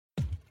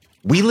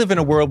We live in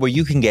a world where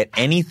you can get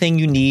anything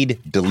you need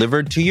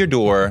delivered to your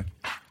door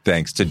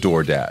thanks to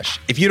DoorDash.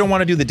 If you don't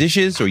want to do the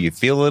dishes or you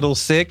feel a little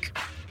sick,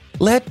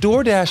 let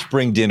DoorDash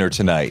bring dinner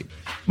tonight.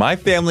 My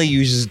family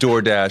uses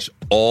DoorDash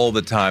all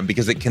the time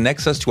because it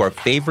connects us to our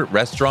favorite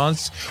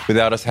restaurants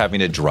without us having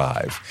to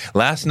drive.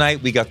 Last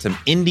night, we got some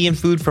Indian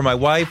food for my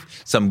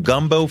wife, some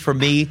gumbo for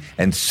me,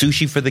 and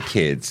sushi for the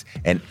kids.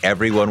 And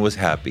everyone was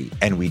happy,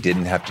 and we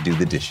didn't have to do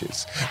the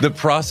dishes. The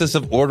process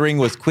of ordering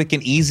was quick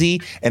and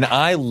easy, and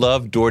I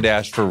love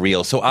DoorDash for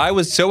real. So I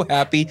was so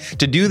happy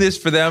to do this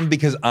for them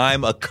because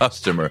I'm a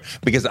customer,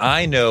 because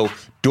I know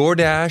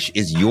DoorDash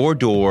is your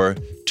door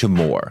to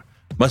more.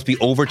 Must be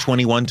over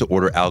 21 to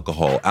order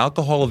alcohol.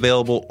 Alcohol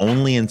available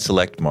only in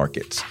select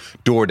markets.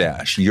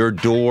 DoorDash, your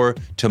door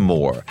to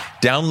more.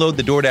 Download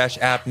the DoorDash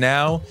app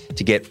now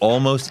to get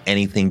almost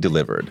anything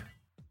delivered.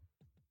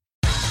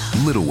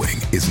 Little Wing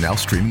is now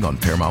streaming on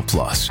Paramount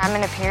Plus. I'm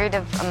in a period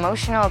of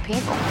emotional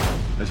upheaval.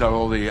 Is that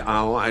all the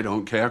I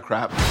don't care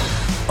crap?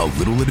 A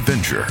little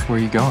adventure. Where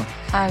are you going?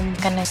 I'm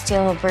gonna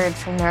steal a bird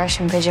from the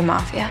Russian pigeon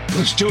mafia.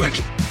 Let's do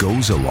it.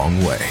 Goes a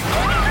long way.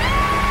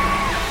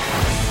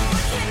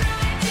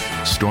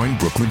 Starring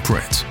Brooklyn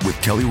Prince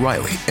with Kelly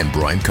Riley and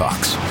Brian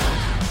Cox.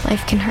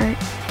 Life can hurt,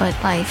 but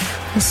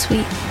life is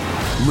sweet.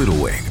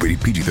 Little Wing,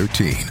 rated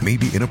PG-13, may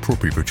be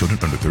inappropriate for children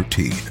under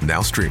 13.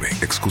 Now streaming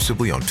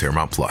exclusively on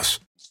Paramount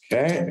Plus.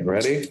 Okay,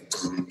 ready?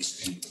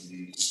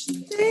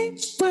 Say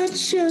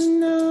what you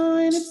know,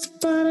 and it's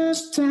about a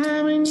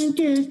time when you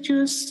get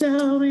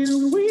yourself in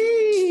a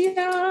we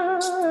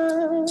are.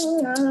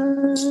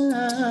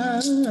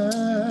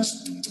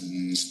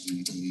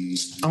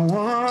 I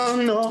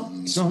wanna know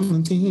some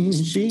of the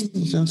things she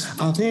says.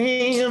 I'll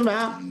think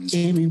about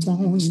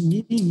everyone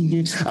you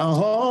need. I'll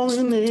hold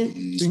in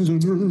it, things are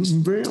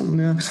looking real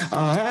now.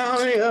 I'll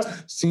have you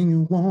seen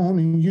you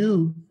wanting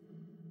you.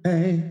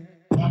 Hey,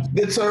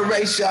 it's a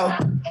ratio.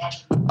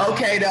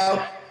 Okay,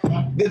 though.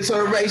 It's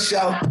a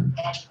ratio.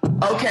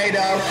 Okay,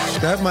 though.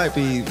 That might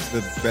be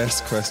the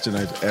best question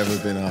I've ever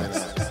been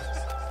asked.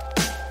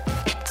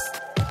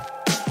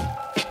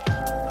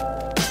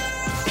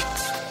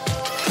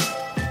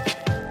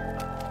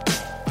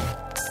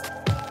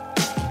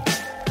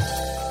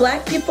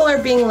 Black people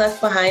are being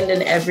left behind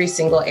in every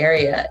single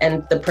area,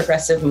 and the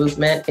progressive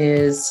movement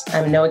is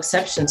no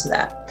exception to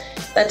that.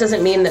 That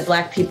doesn't mean that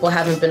Black people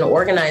haven't been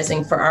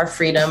organizing for our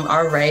freedom,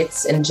 our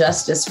rights, and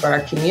justice for our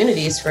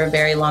communities for a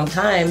very long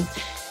time.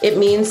 It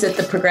means that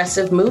the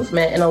progressive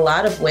movement, in a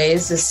lot of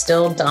ways, is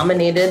still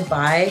dominated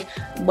by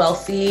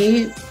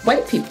wealthy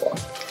white people,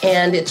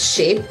 and it's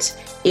shaped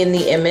in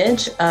the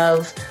image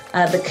of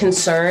the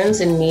concerns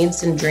and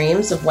needs and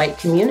dreams of white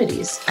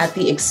communities at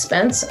the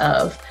expense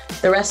of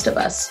the rest of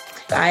us.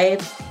 I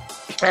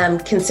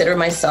consider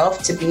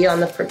myself to be on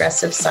the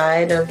progressive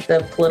side of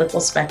the political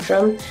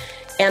spectrum,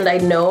 and I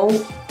know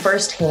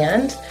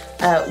firsthand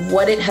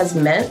what it has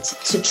meant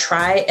to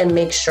try and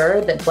make sure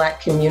that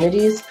Black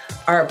communities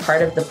are a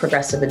part of the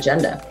progressive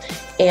agenda.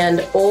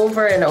 And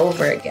over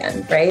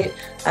again, right?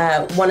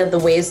 One of the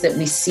ways that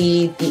we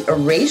see the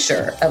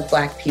erasure of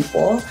Black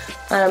people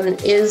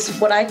is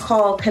what I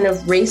call kind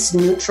of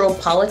race-neutral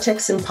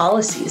politics and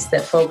policies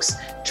that folks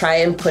try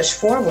and push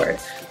forward.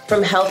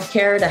 From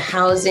healthcare to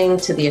housing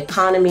to the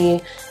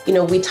economy,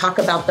 we talk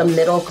about the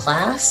middle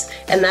class,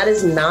 and that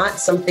is not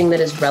something that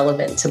is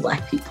relevant to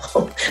Black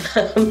people.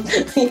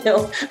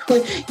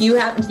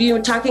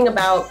 You're talking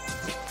about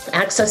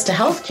access to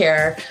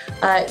healthcare.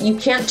 You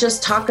can't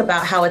just talk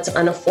about how it's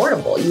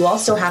unaffordable. You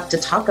also have to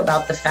talk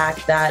about the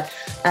fact that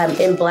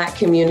in Black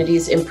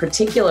communities in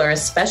particular,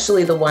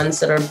 especially the ones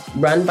that are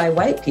run by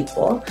white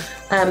people,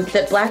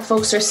 that Black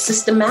folks are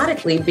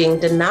systematically being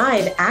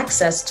denied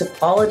access to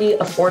quality,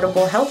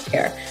 affordable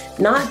healthcare,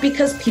 not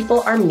because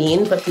people are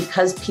mean, but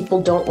because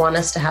people don't want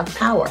us to have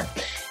power.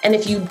 And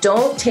if you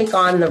don't take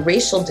on the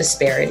racial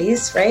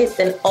disparities, right,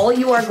 then all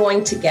you are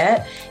going to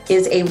get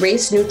is a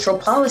race-neutral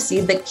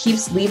policy that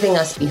keeps leaving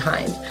us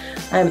behind.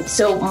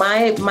 So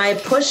my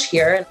push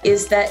here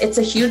is that it's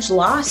a huge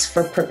loss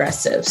for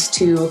progressives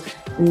to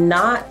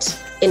not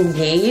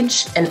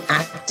engage and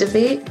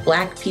activate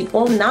Black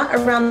people, not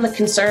around the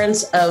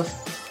concerns of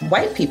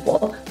white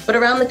people, but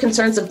around the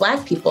concerns of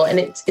Black people. And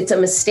it's a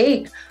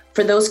mistake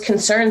for those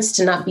concerns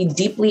to not be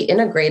deeply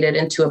integrated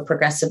into a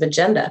progressive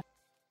agenda.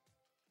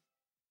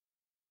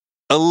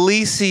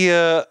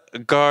 Alicia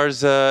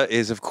Garza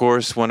is, of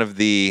course, one of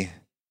the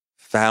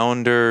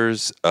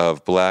founders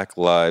of Black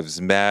Lives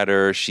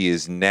Matter. She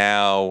is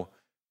now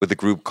with a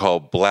group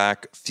called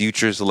Black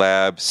Futures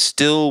Lab,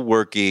 still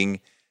working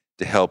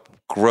to help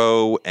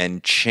grow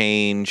and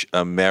change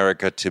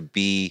America to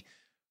be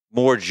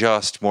more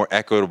just, more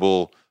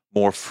equitable,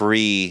 more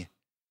free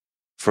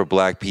for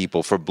Black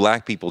people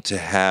to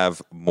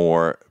have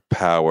more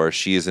power.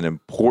 She is an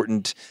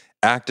important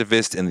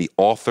activist and the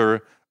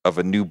author of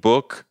a new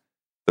book,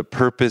 The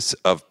Purpose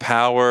of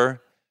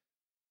Power.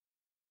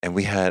 And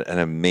we had an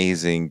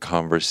amazing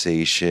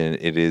conversation.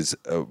 It is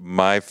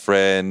my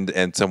friend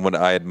and someone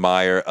I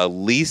admire,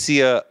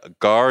 Alicia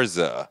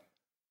Garza,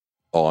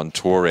 on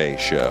Torre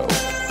Show.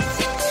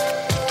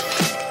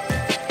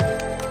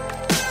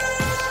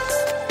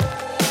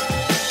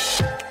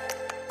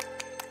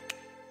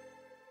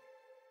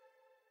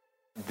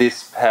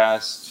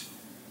 past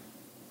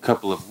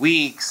couple of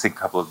weeks, a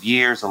couple of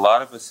years, a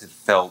lot of us have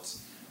felt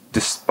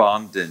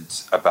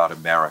despondent about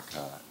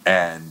America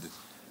and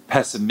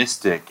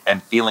pessimistic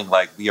and feeling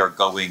like we are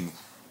going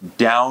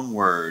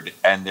downward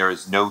and there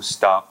is no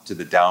stop to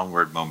the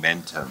downward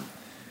momentum.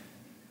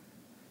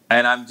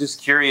 And I'm just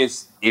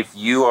curious if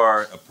you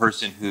are a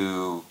person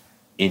who,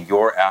 in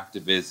your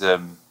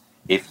activism,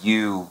 if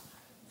you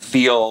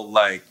feel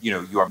like,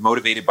 you are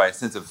motivated by a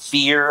sense of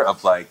fear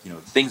of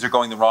things are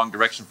going the wrong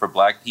direction for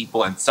Black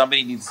people and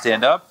somebody needs to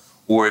stand up,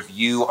 or if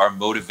you are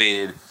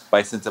motivated by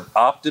a sense of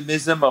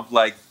optimism of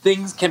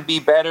things can be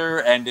better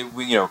and it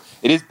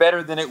is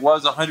better than it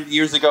was 100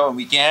 years ago and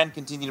we can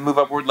continue to move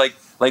upward.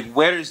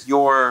 Where is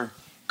your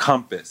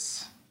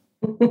compass?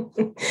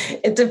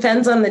 It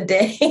depends on the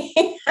day.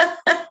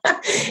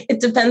 It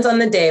depends on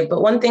the day.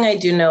 But one thing I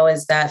do know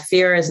is that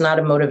fear is not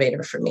a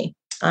motivator for me.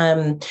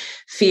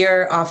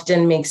 Fear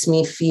often makes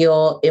me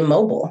feel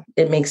immobile.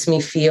 It makes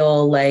me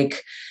feel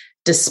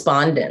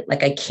despondent,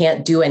 like I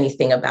can't do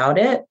anything about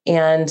it.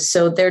 And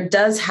so there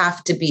does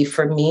have to be,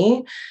 for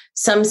me,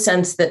 some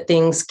sense that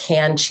things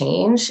can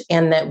change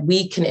and that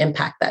we can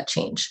impact that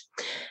change.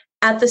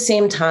 At the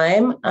same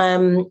time,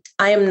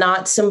 I am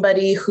not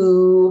somebody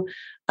who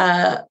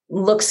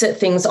looks at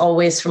things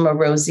always from a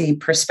rosy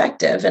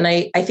perspective. And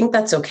I think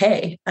that's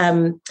okay.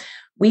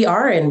 We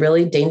are in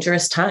really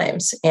dangerous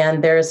times,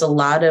 and there's a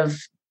lot of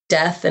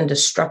death and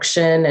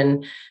destruction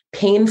and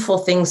painful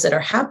things that are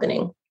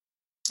happening.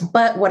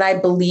 But what I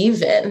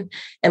believe in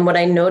and what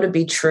I know to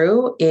be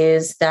true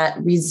is that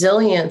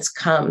resilience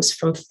comes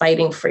from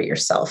fighting for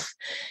yourself.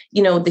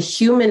 The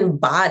human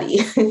body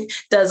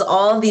does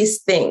all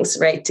these things,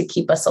 right, to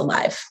keep us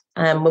alive.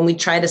 When we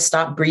try to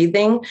stop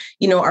breathing,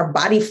 our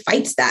body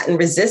fights that and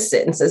resists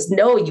it and says,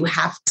 no, you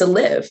have to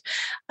live.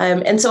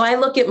 And so I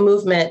look at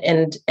movement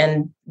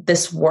and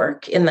this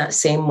work in that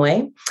same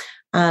way.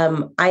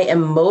 I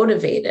am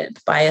motivated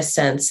by a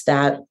sense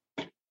that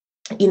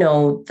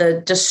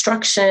the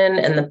destruction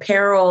and the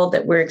peril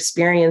that we're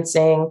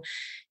experiencing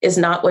is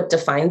not what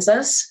defines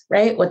us,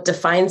 right? What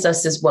defines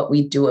us is what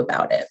we do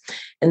about it.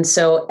 And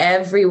so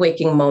every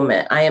waking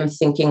moment, I am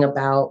thinking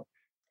about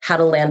how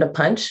to land a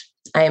punch.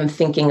 I am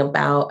thinking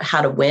about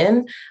how to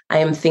win. I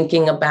am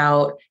thinking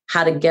about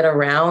how to get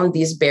around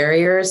these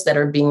barriers that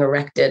are being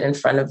erected in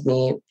front of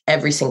me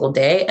every single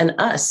day and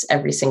us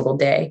every single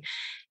day.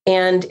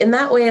 And in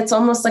that way, it's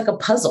almost like a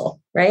puzzle,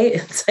 right?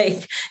 It's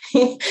I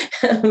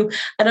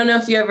don't know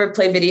if you ever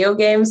play video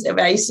games.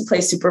 I used to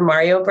play Super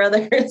Mario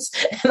Brothers,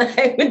 and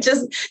I would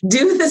just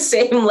do the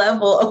same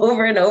level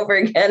over and over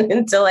again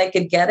until I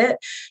could get it.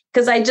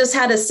 Because I just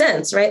had a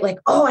sense, right?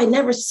 I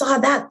never saw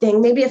that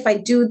thing. Maybe if I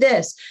do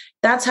this,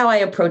 that's how I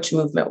approach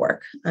movement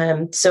work.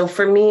 So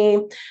for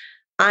me,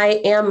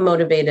 I am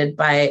motivated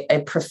by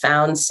a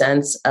profound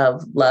sense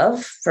of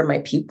love for my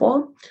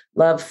people,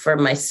 love for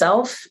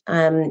myself,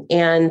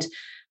 and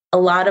a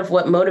lot of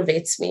what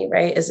motivates me,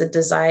 right, is a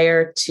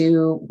desire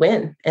to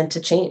win and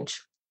to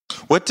change.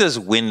 What does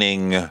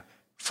winning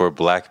for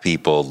Black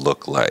people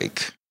look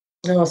like?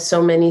 Oh, so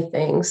many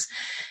things.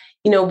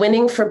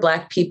 Winning for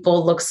Black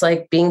people looks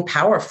like being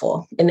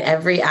powerful in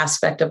every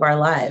aspect of our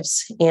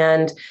lives.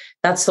 And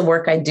that's the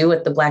work I do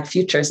at the Black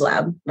Futures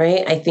Lab,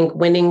 right? I think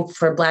winning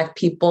for Black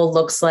people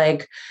looks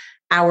like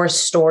our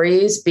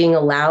stories being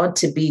allowed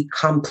to be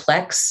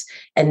complex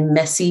and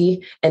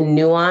messy and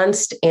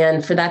nuanced,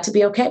 and for that to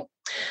be okay.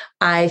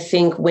 I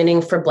think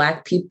winning for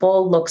Black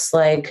people looks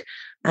like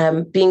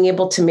being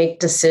able to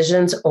make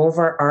decisions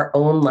over our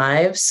own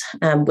lives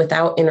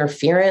without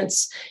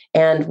interference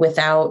and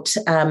without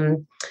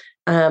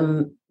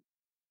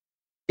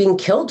being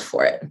killed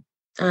for it.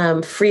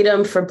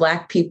 Freedom for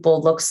Black people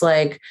looks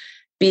like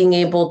being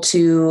able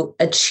to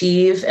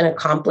achieve and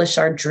accomplish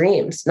our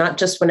dreams, not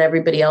just when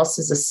everybody else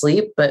is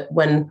asleep, but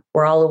when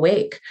we're all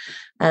awake.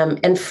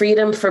 And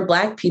freedom for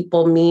Black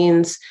people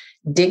means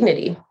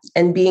dignity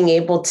and being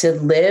able to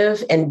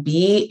live and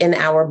be in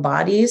our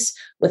bodies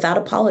without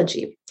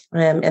apology.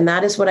 And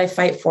that is what I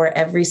fight for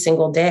every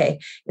single day.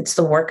 It's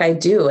the work I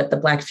do at the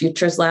Black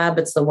Futures Lab.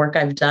 It's the work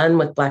I've done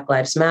with Black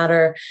Lives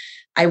Matter.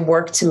 I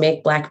work to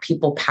make Black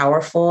people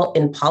powerful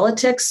in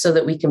politics so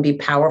that we can be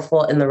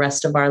powerful in the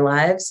rest of our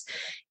lives.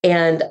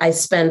 And I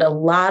spend a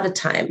lot of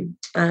time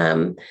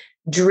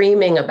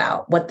dreaming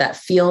about what that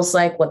feels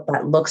like, what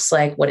that looks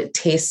like, what it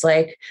tastes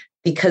like,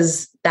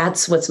 because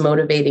that's what's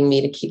motivating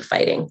me to keep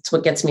fighting. It's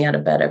what gets me out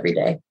of bed every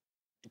day.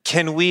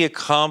 Can we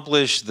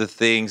accomplish the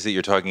things that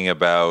you're talking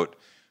about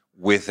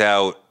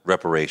without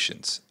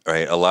reparations,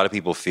 right? A lot of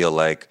people feel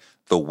like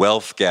the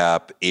wealth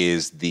gap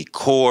is the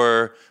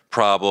core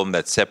problem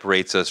that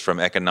separates us from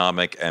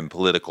economic and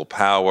political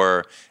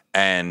power.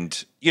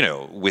 And,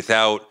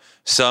 without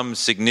some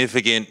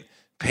significant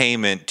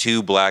payment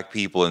to Black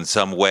people in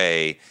some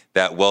way,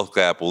 that wealth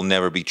gap will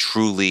never be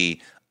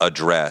truly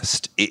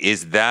addressed.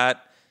 Is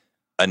that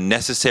a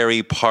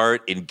necessary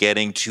part in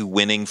getting to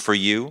winning for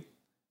you?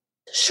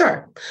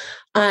 Sure.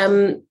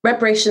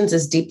 Reparations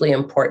is deeply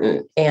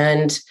important.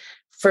 And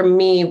for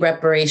me,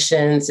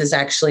 reparations is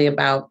actually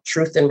about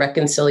truth and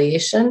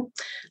reconciliation.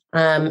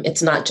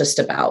 It's not just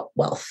about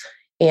wealth.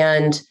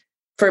 And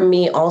for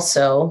me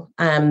also,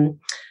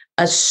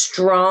 a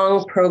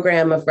strong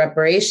program of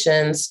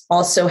reparations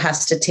also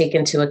has to take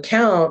into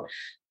account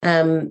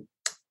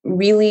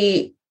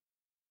really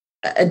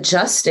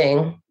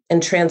adjusting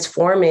and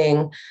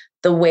transforming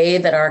the way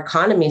that our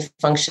economy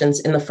functions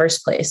in the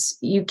first place.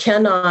 You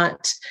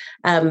cannot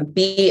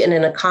be in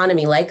an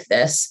economy like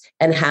this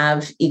and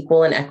have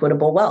equal and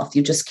equitable wealth.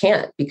 You just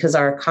can't, because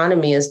our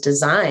economy is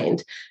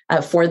designed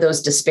for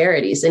those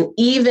disparities. And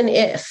even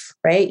if,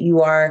 right,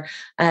 you are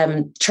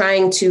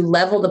trying to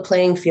level the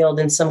playing field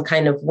in some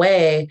kind of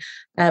way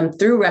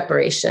through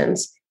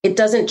reparations, it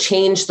doesn't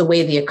change the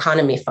way the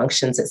economy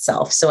functions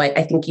itself. So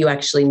I think you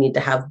actually need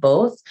to have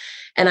both.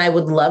 And I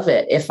would love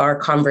it if our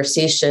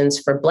conversations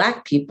for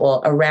Black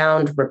people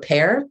around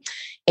repair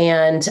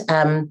and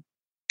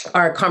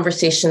our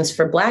conversations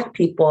for Black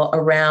people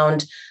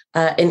around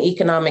an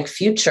economic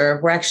future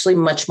were actually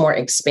much more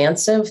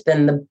expansive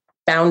than the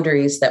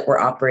boundaries that we're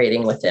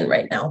operating within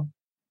right now.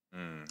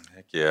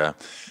 Heck yeah.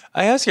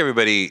 I ask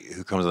everybody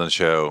who comes on the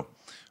show,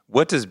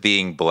 what does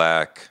being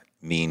Black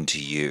mean to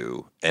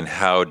you, and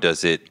how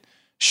does it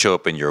show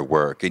up in your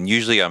work? And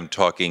usually I'm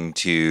talking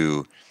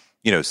to,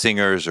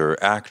 singers or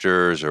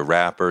actors or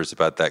rappers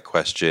about that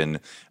question.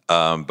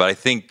 But I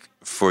think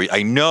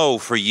I know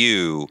for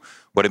you,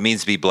 what it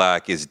means to be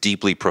Black is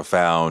deeply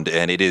profound,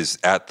 and it is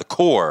at the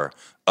core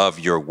of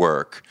your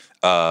work.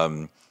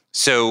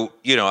 So,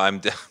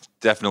 I'm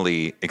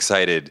definitely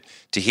excited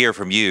to hear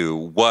from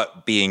you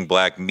what being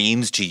Black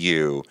means to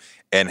you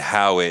and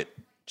how it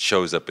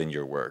shows up in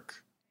your work.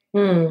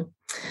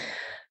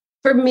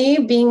 For me,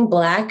 being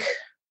Black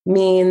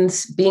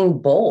means being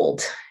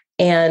bold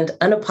and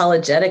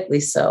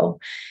unapologetically so.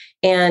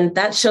 And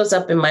that shows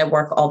up in my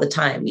work all the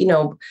time.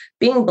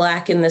 Being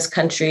Black in this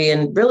country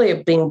and really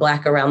being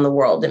Black around the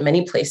world in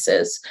many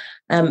places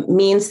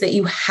means that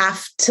you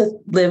have to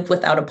live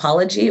without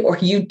apology or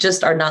you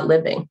just are not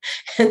living.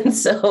 And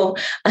so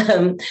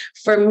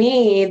for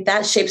me,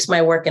 that shapes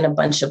my work in a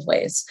bunch of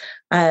ways.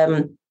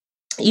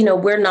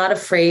 We're not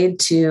afraid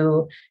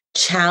to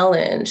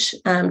challenge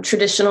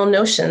traditional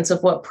notions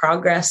of what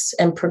progress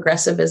and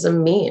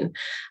progressivism mean.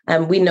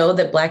 We know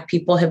that Black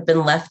people have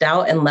been left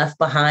out and left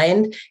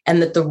behind,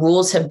 and that the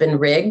rules have been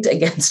rigged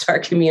against our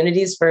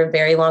communities for a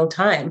very long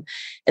time.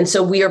 And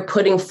so we are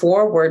putting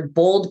forward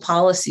bold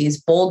policies,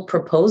 bold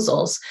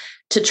proposals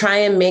to try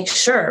and make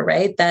sure,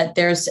 right, that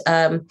there's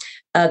a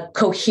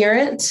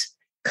coherent,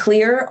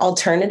 clear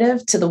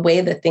alternative to the way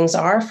that things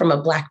are from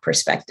a Black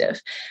perspective.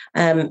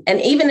 And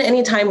even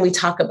anytime we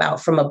talk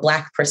about from a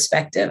Black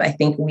perspective, I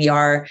think we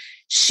are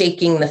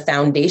shaking the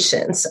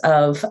foundations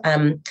of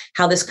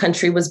how this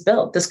country was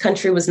built. This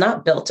country was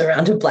not built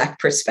around a Black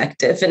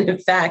perspective. And in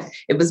fact,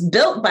 it was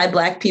built by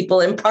Black people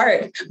in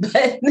part,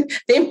 but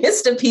they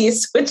missed a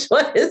piece, which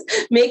was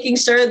making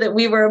sure that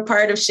we were a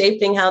part of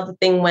shaping how the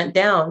thing went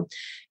down.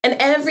 And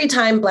every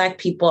time Black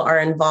people are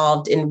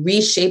involved in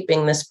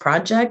reshaping this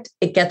project,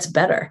 it gets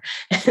better.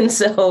 And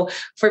so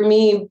for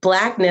me,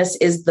 Blackness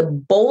is the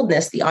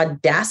boldness, the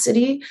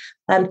audacity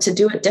to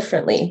do it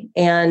differently.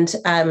 And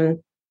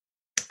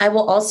I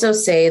will also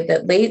say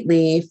that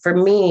lately, for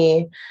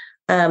me,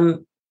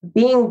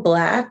 being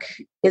Black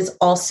is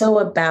also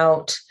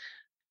about,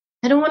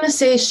 I don't want to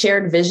say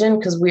shared vision,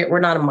 because we're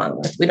not a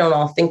monolith. We don't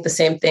all think the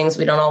same things.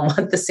 We don't all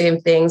want the same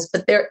things,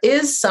 but there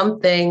is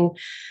something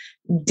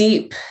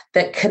deep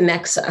that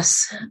connects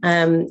us.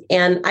 And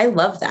I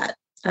love that.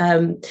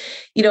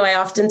 I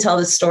often tell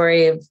the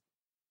story of,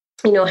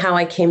 how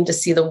I came to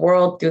see the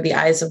world through the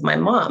eyes of my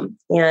mom.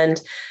 And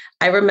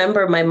I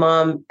remember my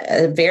mom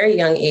at a very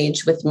young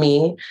age with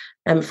me.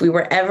 If we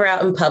were ever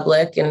out in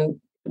public and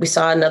we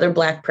saw another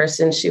Black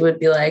person, she would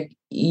be like,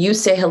 "You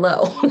say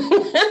hello."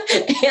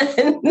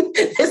 And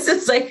this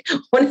is like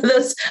one of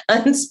those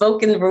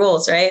unspoken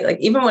rules, right? Like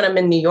even when I'm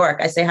in New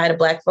York, I say hi to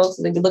Black folks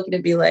and they'd be looking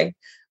at me like,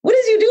 "What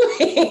is you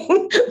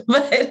doing?"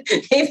 But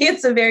maybe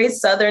it's a very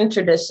Southern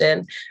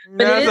tradition.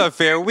 But That's not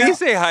fair. We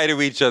say hi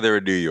to each other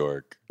in New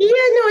York. Yeah,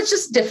 no, it's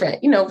just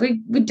different.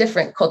 We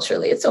different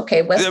culturally. It's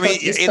okay. West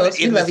Coast, East Coast,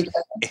 we love each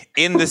other.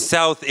 In the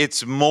South,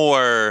 it's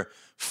more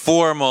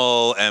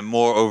formal and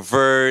more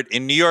overt.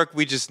 In New York,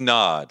 we just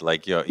nod,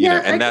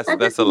 and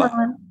that's a lot.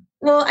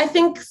 Well, I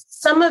think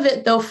some of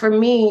it, though, for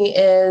me,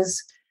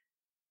 is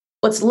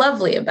what's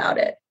lovely about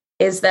it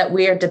is that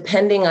we are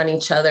depending on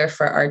each other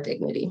for our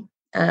dignity.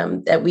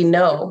 That we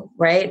know,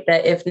 right?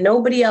 That if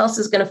nobody else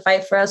is going to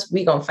fight for us,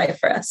 we going to fight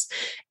for us.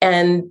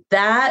 And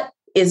that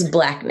is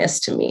Blackness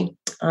to me.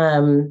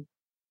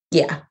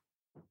 Yeah.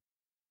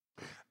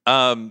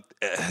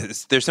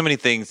 There's so many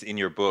things in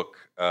your book,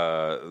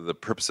 The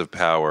Purpose of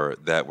Power,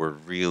 that were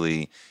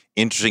really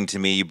interesting to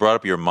me. You brought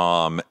up your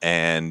mom,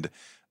 and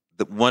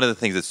one of the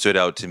things that stood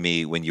out to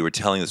me when you were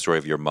telling the story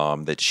of your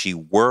mom, that she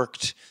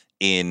worked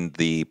in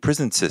the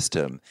prison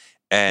system,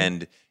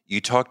 and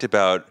you talked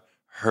about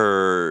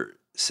her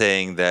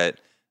saying that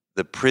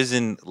the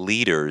prison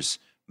leaders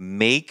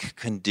make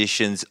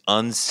conditions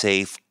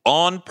unsafe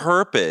on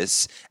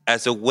purpose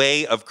as a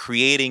way of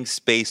creating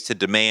space to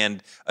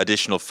demand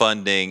additional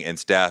funding and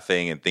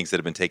staffing and things that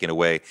have been taken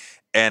away.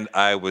 And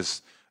I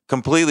was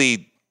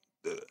completely,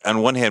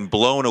 on one hand,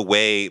 blown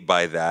away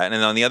by that.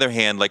 And on the other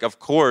hand, like, of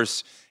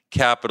course,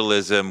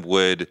 capitalism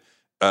would,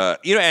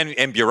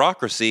 and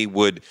bureaucracy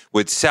would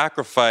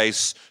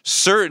sacrifice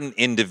certain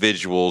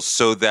individuals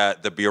so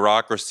that the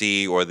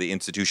bureaucracy or the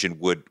institution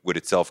would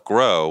itself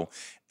grow.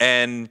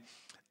 And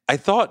I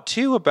thought,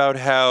 too, about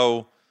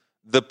how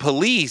the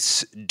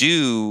police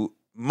do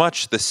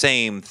much the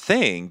same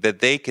thing, that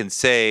they can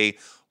say,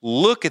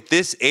 look at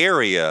this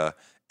area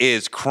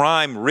is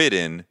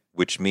crime-ridden,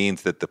 which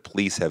means that the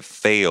police have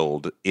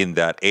failed in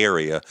that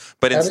area.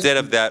 But instead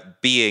of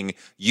that being,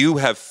 you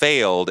have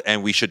failed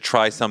and we should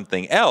try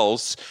something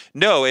else,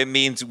 no, it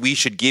means we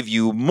should give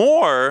you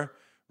more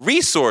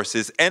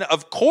resources. And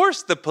of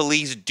course, the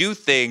police do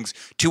things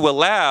to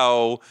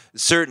allow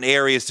certain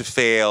areas to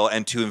fail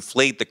and to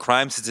inflate the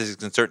crime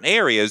statistics in certain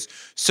areas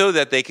so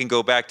that they can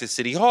go back to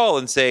City Hall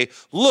and say,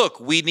 look,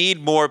 we need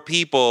more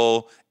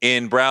people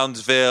in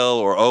Brownsville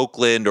or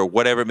Oakland or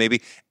whatever it may be.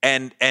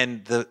 And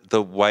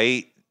the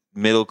white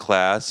middle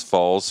class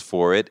falls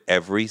for it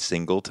every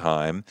single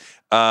time.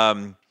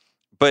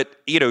 But,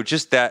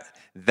 just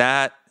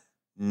that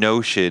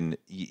notion,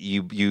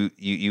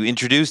 you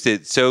introduced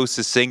it so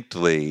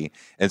succinctly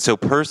and so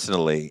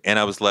personally, and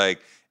I was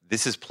like,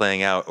 this is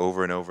playing out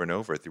over and over and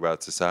over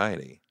throughout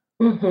society.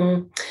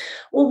 Mm-hmm.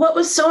 Well, what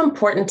was so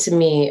important to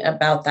me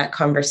about that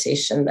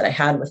conversation that I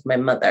had with my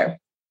mother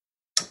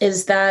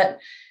is that,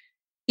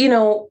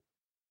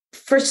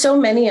 for so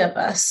many of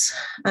us,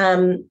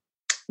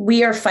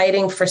 we are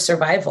fighting for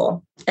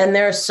survival, and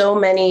there are so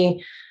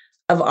many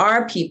of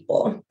our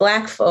people,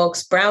 Black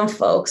folks, brown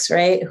folks,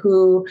 right,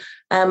 who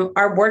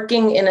are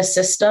working in a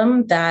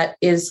system that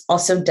is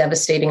also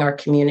devastating our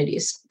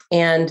communities.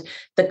 And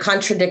the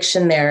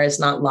contradiction there is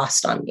not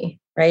lost on me,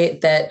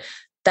 right?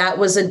 That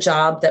was a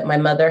job that my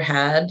mother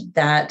had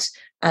that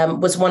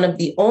was one of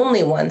the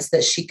only ones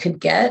that she could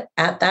get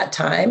at that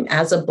time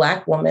as a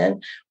Black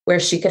woman, where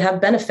she could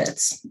have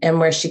benefits and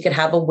where she could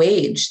have a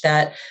wage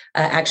that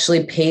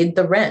actually paid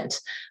the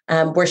rent,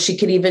 where she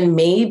could even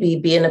maybe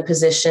be in a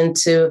position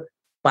to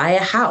buy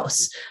a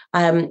house.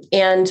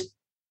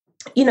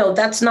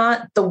 That's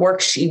not the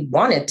work she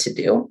wanted to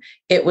do.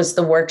 It was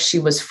the work she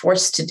was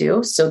forced to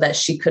do so that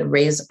she could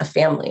raise a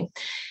family.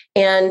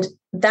 And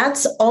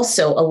that's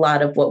also a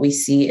lot of what we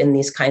see in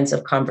these kinds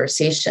of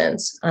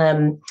conversations.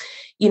 The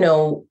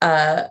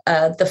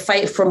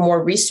fight for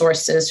more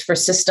resources for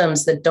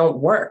systems that don't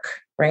work,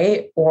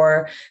 right?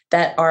 Or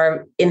that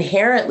are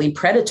inherently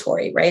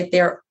predatory, right?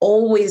 They're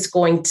always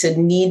going to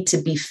need to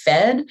be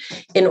fed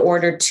in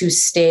order to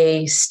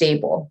stay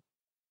stable.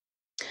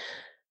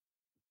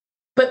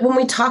 But when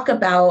we talk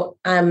about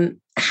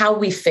how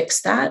we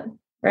fix that,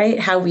 right?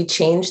 How we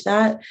change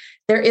that,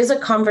 there is a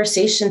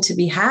conversation to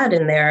be had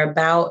in there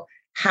about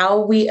how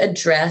we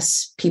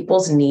address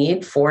people's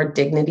need for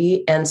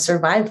dignity and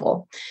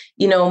survival.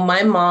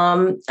 My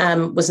mom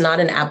was not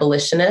an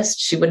abolitionist.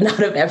 She would not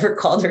have ever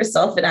called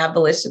herself an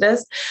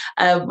abolitionist.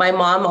 My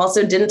mom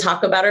also didn't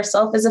talk about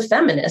herself as a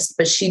feminist,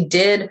 but she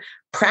did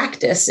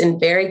practice in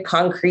very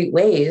concrete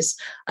ways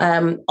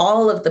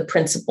all of the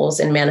principles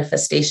and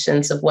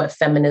manifestations of what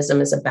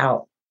feminism is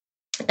about.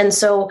 And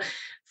so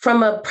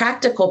from a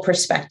practical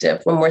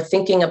perspective, when we're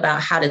thinking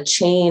about how to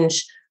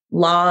change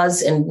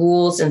laws and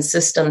rules and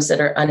systems that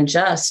are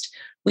unjust,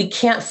 we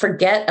can't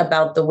forget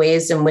about the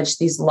ways in which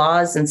these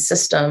laws and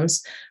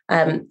systems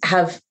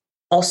have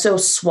also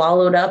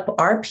swallowed up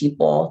our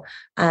people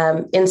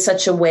in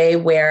such a way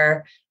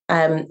where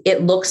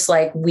it looks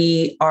like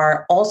we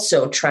are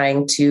also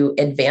trying to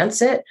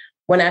advance it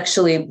when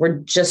actually we're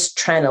just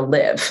trying to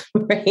live,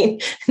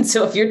 right? And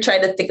so if you're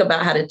trying to think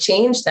about how to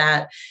change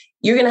that,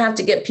 you're going to have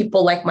to get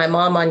people like my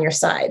mom on your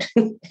side.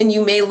 And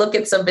you may look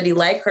at somebody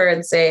like her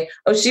and say,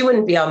 oh, she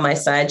wouldn't be on my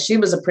side. She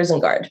was a prison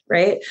guard,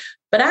 right?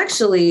 But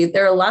actually,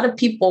 there are a lot of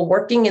people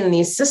working in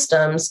these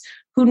systems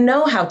who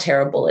know how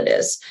terrible it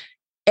is.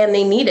 And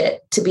they need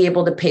it to be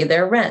able to pay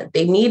their rent.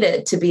 They need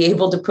it to be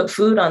able to put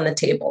food on the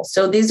table.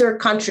 So these are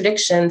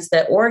contradictions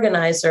that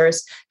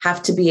organizers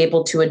have to be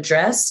able to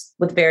address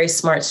with very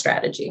smart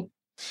strategy.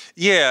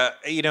 Yeah,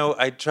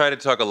 I try to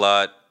talk a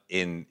lot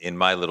in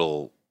my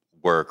little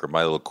work or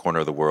my little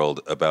corner of the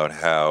world about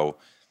how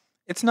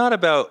it's not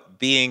about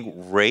being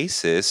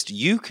racist.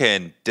 You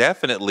can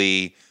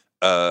definitely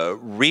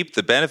reap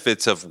the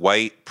benefits of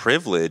white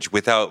privilege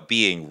without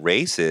being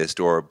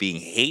racist or being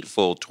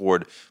hateful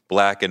toward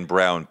Black and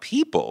brown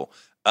people.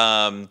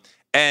 And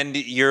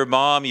your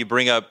mom, you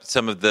bring up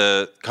some of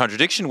the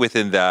contradiction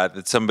within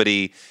that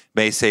somebody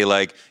may say,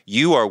 like,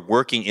 you are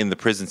working in the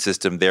prison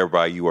system,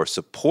 thereby you are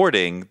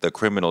supporting the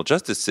criminal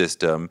justice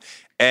system.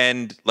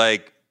 And,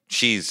 like,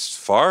 she's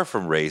far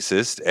from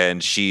racist,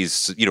 and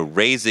she's,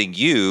 raising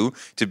you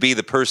to be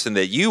the person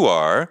that you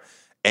are.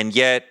 And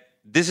yet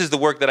this is the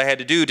work that I had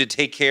to do to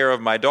take care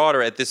of my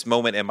daughter at this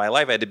moment in my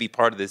life. I had to be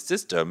part of this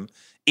system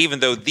even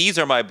though these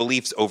are my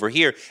beliefs over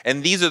here.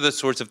 And these are the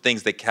sorts of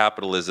things that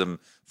capitalism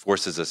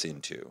forces us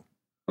into.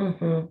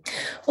 Mm-hmm.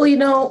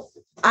 Well,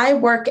 I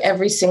work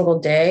every single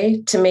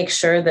day to make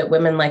sure that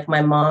women like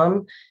my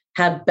mom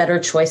have better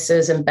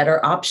choices and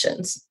better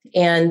options.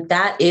 And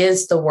that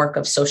is the work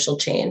of social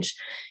change.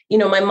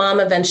 My mom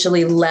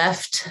eventually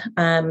left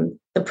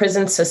the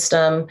prison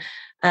system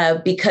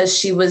because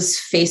she was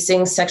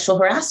facing sexual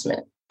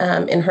harassment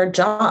in her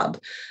job.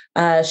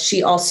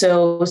 She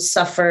also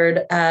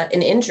suffered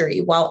an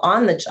injury while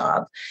on the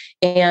job.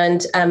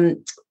 And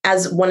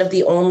as one of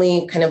the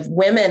only kind of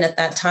women at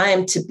that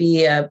time to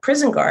be a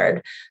prison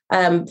guard,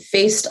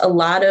 faced a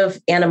lot of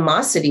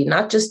animosity,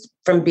 not just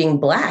from being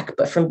Black,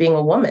 but from being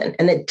a woman.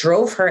 And it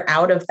drove her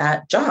out of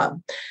that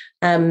job.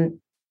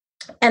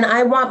 And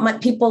I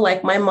want people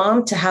like my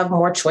mom to have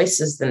more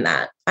choices than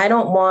that. I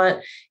don't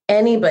want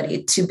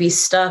anybody to be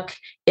stuck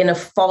in a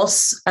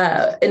forced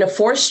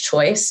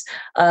choice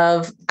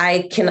of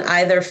I can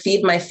either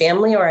feed my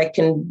family or I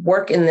can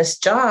work in this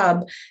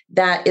job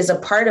that is a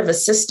part of a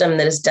system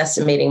that is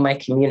decimating my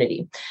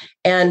community.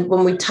 And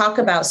when we talk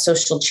about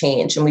social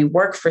change and we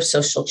work for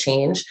social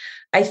change,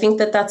 I think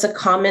that that's a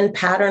common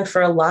pattern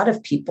for a lot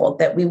of people,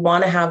 that we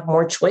want to have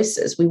more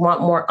choices. We want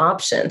more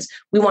options.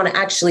 We want to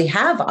actually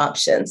have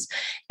options.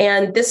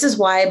 And this is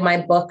why my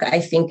book,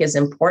 I think, is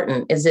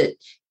important, is it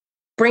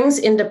brings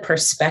into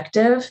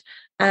perspective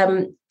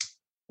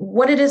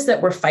what it is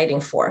that we're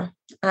fighting for.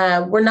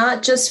 We're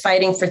not just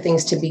fighting for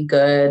things to be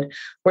good.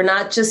 We're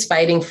not just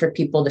fighting for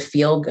people to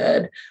feel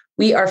good.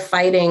 We are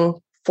fighting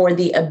for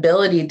the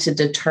ability to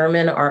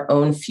determine our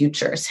own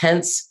futures,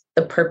 hence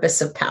the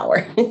purpose of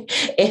power.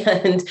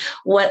 And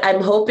what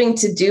I'm hoping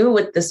to do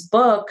with this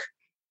book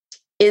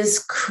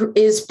is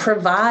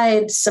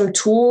provide some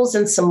tools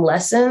and some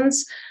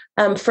lessons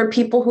for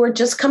people who are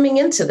just coming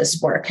into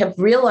this work, have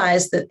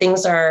realized that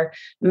things are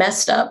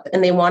messed up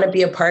and they want to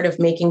be a part of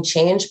making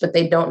change, but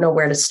they don't know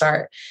where to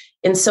start.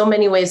 In so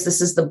many ways,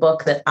 this is the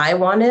book that I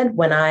wanted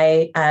when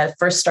I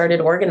first started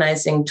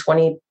organizing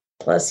 20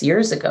 plus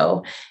years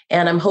ago.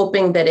 And I'm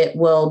hoping that it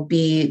will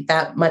be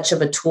that much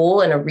of a tool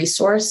and a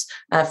resource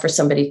for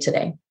somebody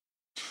today.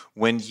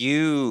 When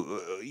you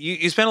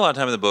spend a lot of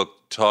time in the book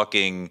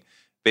talking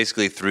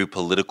basically through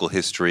political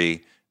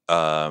history,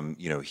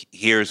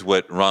 here's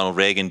what Ronald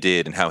Reagan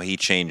did and how he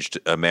changed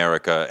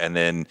America, and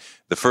then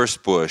the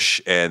first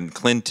Bush and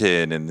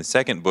Clinton and the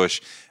second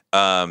Bush.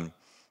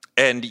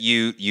 And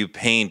you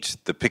paint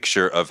the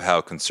picture of how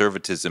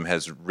conservatism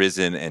has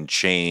risen and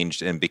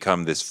changed and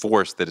become this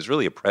force that is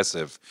really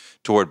oppressive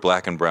toward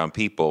Black and brown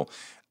people.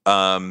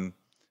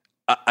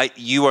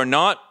 You are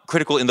not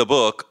critical in the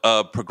book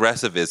of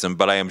progressivism,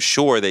 but I am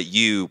sure that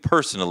you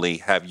personally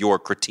have your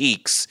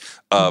critiques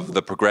of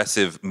the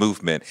progressive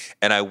movement.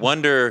 And I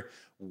wonder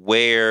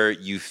where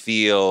you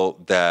feel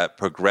that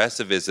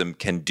progressivism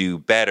can do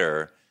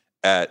better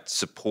at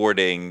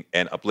supporting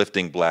and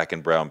uplifting Black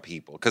and brown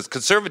people. Because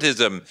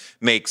conservatism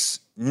makes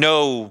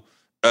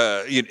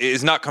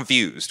is not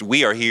confused.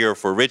 We are here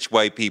for rich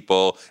white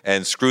people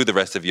and screw the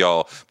rest of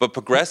y'all. But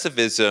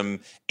progressivism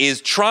is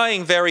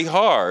trying very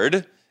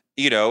hard,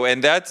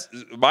 and that's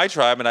my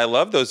tribe, and I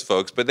love those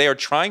folks, but they are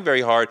trying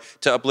very hard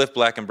to uplift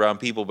Black and brown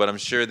people. But I'm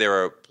sure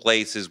there are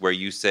places where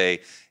you say,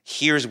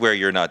 here's where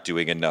you're not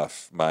doing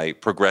enough, my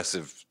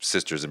progressive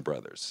sisters and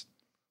brothers.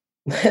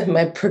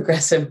 My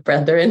progressive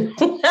brethren.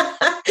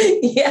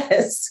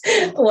 Yes.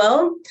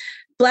 Well,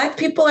 Black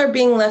people are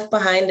being left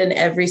behind in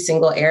every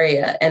single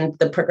area, and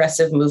the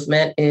progressive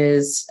movement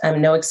is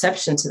no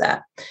exception to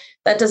that.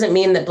 That doesn't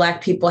mean that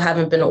Black people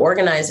haven't been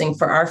organizing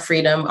for our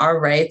freedom, our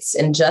rights,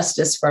 and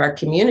justice for our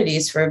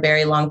communities for a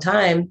very long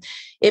time.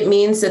 It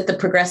means that the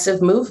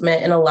progressive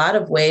movement, in a lot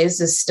of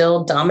ways, is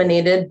still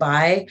dominated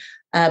by,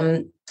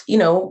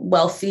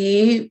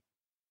 wealthy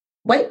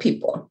white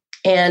people,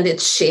 and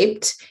it's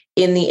shaped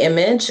in the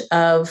image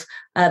of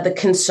the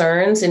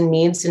concerns and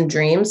needs and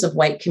dreams of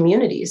white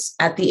communities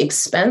at the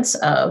expense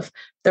of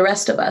the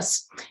rest of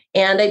us.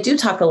 And I do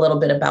talk a little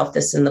bit about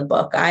this in the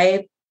book.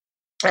 I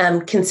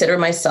consider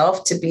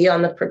myself to be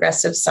on the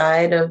progressive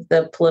side of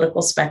the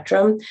political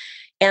spectrum.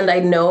 And I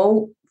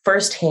know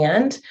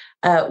firsthand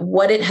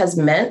what it has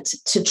meant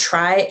to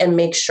try and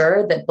make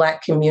sure that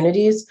Black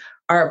communities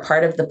are a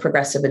part of the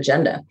progressive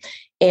agenda.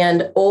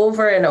 And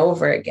over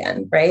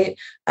again, right?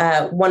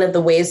 One of the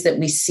ways that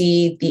we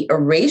see the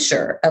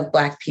erasure of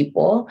Black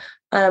people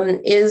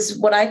is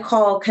what I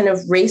call kind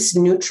of race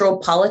neutral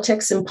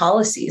politics and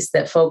policies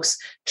that folks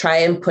try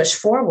and push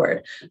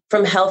forward,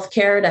 from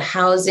healthcare to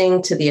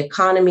housing to the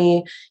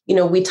economy.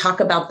 We talk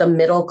about the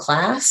middle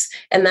class,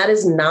 and that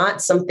is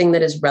not something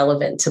that is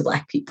relevant to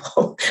Black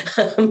people.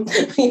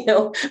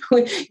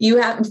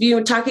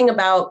 You're talking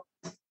about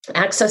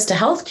access to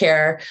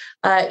healthcare,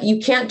 you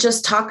can't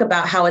just talk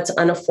about how it's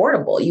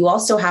unaffordable. You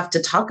also have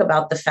to talk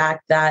about the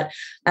fact that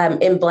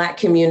in Black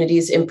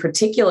communities in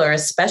particular,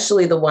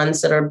 especially the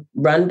ones that are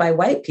run by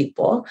white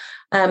people,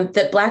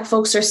 that Black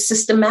folks are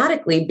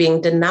systematically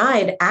being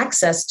denied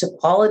access to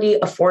quality,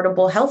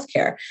 affordable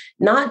healthcare,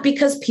 not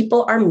because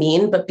people are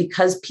mean, but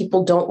because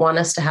people don't want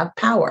us to have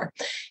power.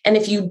 And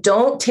if you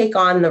don't take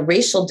on the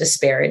racial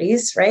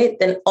disparities, right,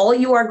 then all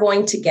you are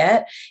going to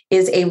get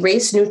is a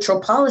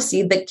race-neutral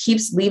policy that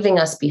keeps leaving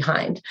us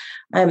behind.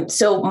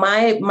 So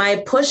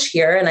my push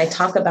here, and I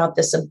talk about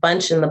this a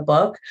bunch in the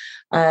book,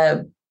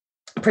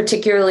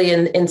 particularly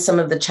in some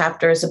of the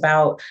chapters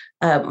about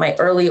my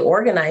early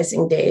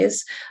organizing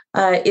days,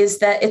 is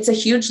that it's a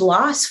huge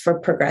loss for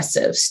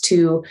progressives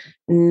to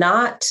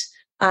not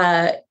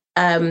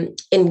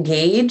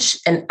engage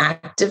and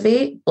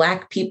activate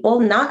Black people,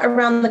 not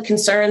around the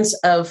concerns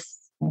of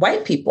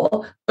white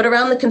people, but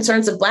around the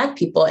concerns of Black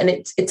people. And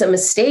it's a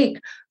mistake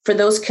for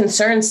those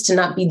concerns to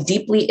not be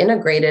deeply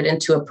integrated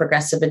into a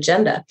progressive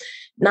agenda.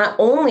 Not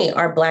only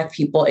are Black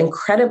people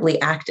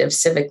incredibly active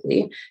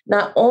civically,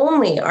 not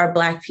only are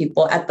Black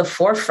people at the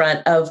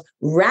forefront of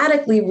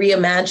radically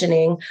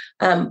reimagining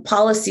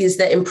policies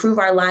that improve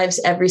our lives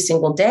every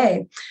single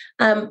day,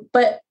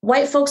 but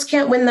white folks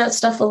can't win that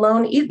stuff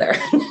alone either.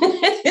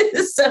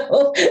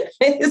 So,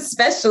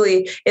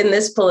 especially in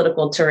this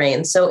political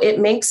terrain. So it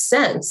makes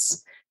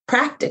sense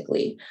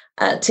practically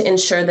to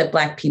ensure that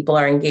Black people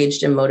are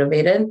engaged and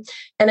motivated.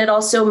 And it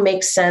also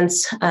makes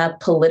sense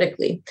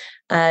politically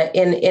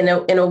in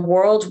a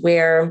world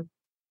where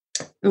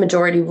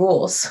majority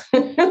rules,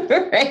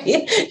 right?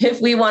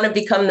 If we want to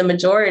become the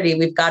majority,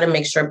 we've got to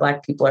make sure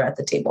Black people are at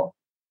the table.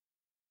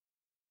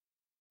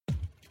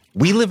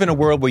 We live in a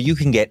world where you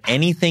can get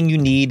anything you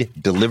need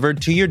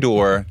delivered to your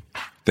door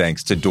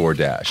thanks to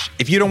DoorDash.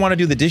 If you don't want to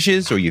do the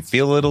dishes or you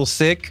feel a little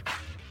sick,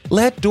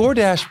 let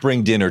DoorDash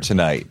bring dinner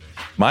tonight.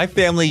 My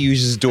family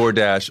uses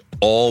DoorDash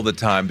all the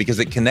time because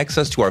it connects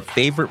us to our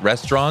favorite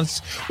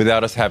restaurants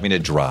without us having to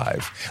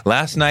drive.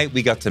 Last night,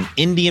 we got some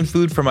Indian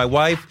food for my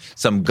wife,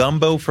 some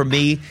gumbo for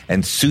me,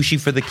 and sushi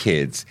for the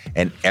kids.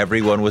 And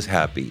everyone was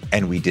happy,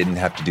 and we didn't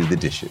have to do the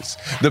dishes.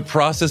 The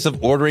process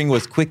of ordering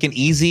was quick and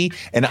easy,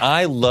 and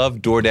I love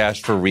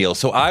DoorDash for real.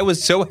 So I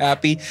was so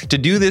happy to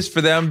do this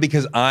for them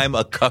because I'm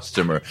a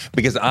customer,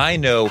 because I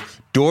know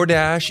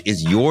DoorDash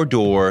is your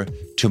door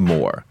to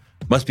more.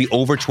 Must be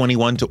over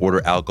 21 to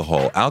order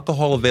alcohol.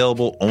 Alcohol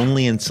available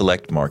only in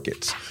select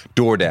markets.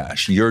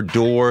 DoorDash, your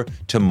door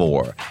to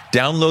more.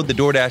 Download the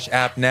DoorDash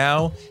app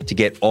now to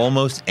get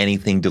almost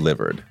anything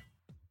delivered.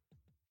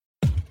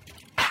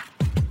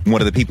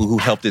 One of the people who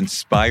helped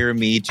inspire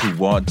me to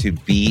want to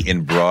be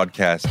in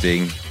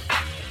broadcasting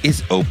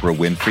is Oprah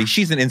Winfrey.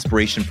 She's an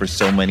inspiration for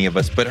so many of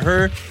us, but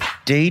her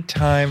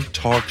daytime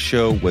talk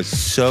show was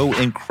so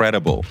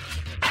incredible.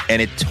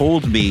 And it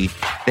told me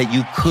that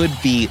you could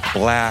be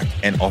Black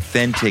and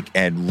authentic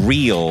and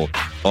real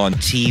on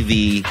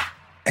TV.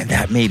 And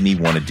that made me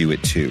want to do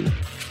it too.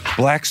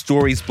 Black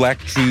Stories, Black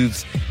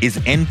Truths is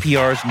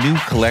NPR's new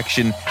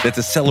collection that's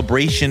a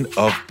celebration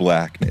of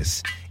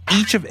Blackness.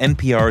 Each of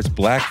NPR's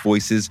Black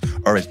voices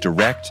are as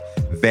direct,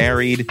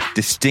 varied,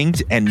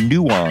 distinct, and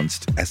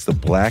nuanced as the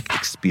Black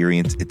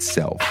experience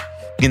itself.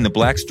 In the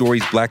Black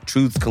Stories, Black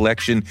Truths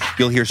collection,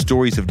 you'll hear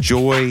stories of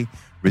joy,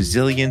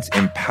 resilience,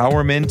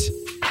 empowerment,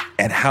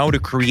 and how to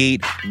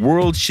create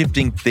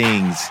world-shifting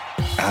things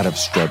out of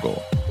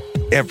struggle.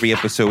 Every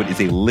episode is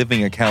a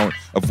living account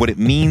of what it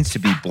means to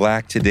be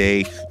Black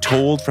today,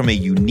 told from a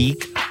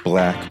unique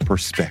Black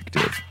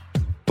perspective.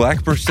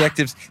 Black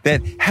perspectives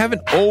that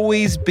haven't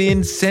always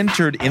been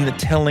centered in the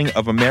telling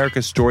of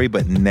America's story,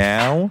 but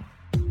now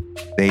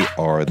they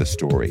are the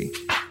story.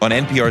 On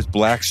NPR's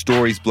Black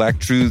Stories, Black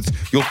Truths,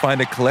 you'll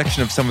find a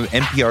collection of some of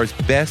NPR's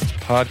best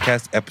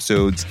podcast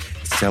episodes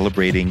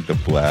celebrating the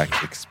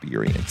Black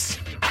experience.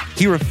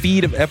 Hear a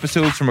feed of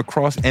episodes from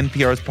across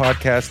NPR's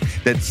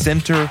podcasts that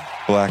center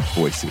Black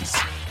voices.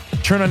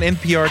 Turn on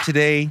NPR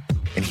today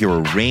and hear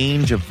a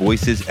range of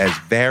voices as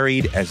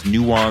varied, as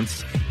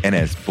nuanced, and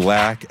as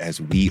Black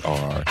as we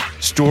are.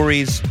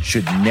 Stories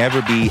should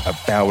never be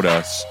about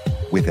us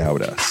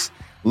without us.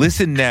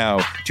 Listen now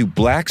to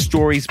Black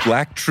Stories,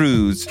 Black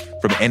Truths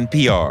from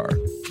NPR,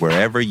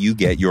 wherever you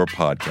get your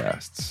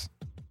podcasts.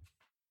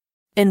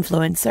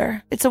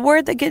 Influencer. It's a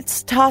word that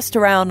gets tossed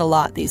around a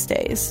lot these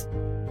days.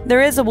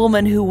 There is a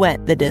woman who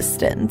went the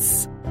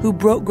distance, who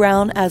broke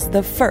ground as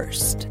the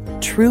first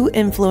true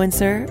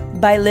influencer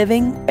by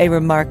living a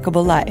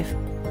remarkable life.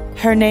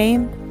 Her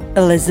name,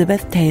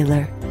 Elizabeth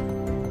Taylor.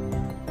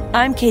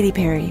 I'm Katy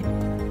Perry.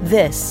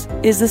 This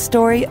is the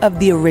story of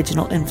the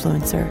original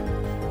influencer.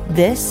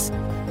 This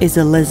is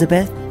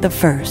Elizabeth the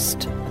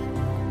First.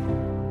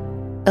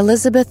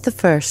 Elizabeth the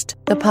First,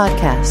 the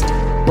podcast,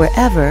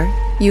 wherever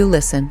you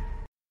listen.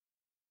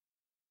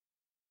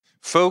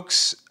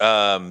 Folks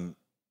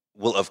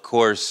will, of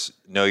course,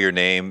 know your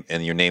name,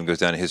 and your name goes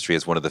down in history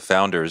as one of the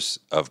founders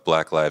of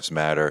Black Lives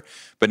Matter.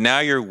 But now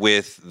you're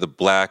with the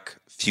Black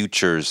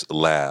Futures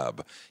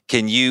Lab.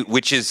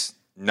 Which is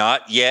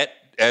not yet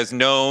as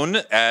known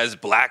as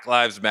Black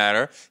Lives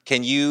Matter.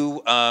 Can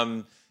you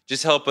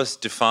just help us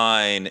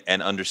define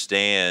and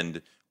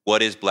understand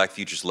what is Black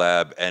Futures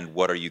Lab and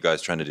what are you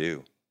guys trying to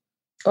do?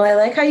 Well, I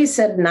like how you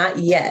said not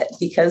yet,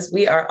 because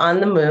we are on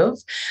the move.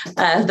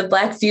 The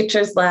Black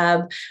Futures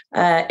Lab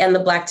and the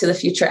Black to the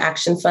Future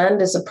Action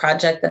Fund is a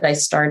project that I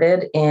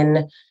started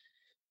in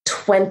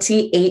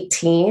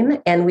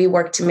 2018, and we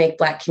work to make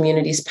Black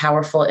communities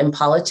powerful in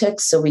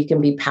politics so we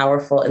can be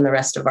powerful in the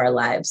rest of our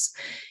lives.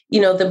 You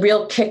know, the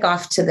real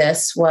kickoff to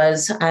this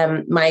was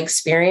my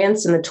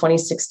experience in the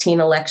 2016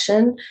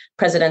 election,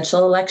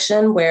 presidential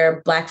election,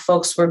 where Black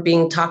folks were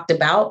being talked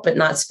about but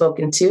not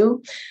spoken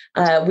to.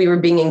 We were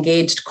being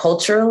engaged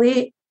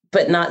culturally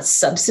but not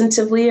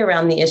substantively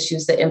around the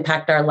issues that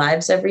impact our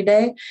lives every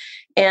day.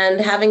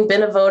 And having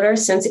been a voter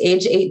since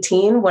age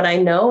 18, what I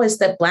know is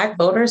that Black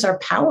voters are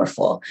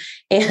powerful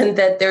and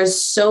that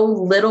there's so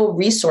little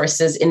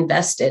resources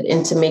invested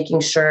into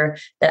making sure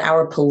that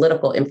our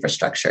political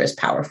infrastructure is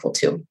powerful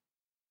too.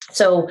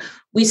 So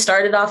we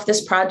started off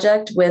this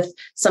project with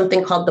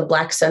something called the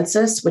Black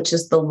Census, which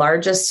is the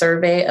largest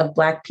survey of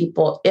Black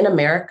people in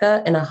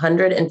America in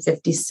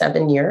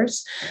 157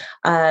 years.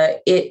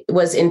 It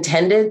was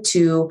intended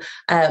to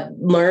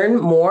learn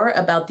more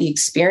about the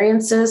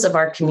experiences of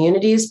our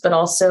communities, but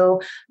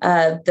also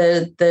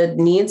the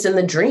needs and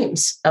the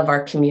dreams of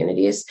our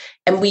communities.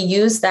 And we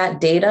use that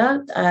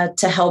data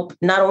to help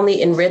not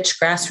only enrich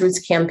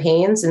grassroots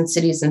campaigns in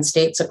cities and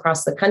states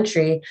across the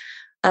country,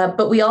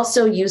 but we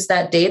also use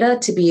that data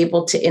to be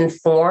able to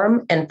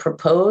inform and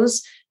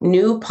propose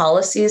new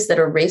policies that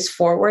are race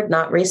forward,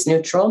 not race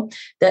neutral,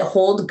 that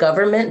hold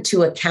government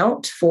to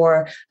account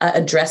for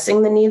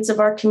addressing the needs of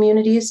our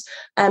communities,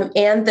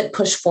 and that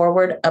push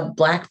forward a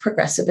Black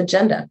progressive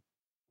agenda.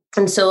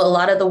 And so a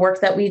lot of the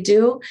work that we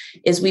do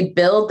is we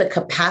build the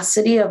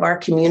capacity of our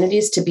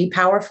communities to be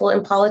powerful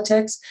in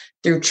politics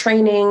through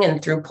training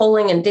and through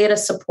polling and data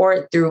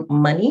support, through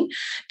money.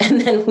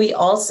 And then we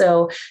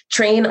also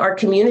train our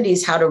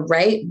communities how to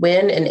write,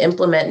 win, and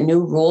implement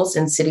new rules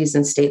in cities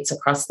and states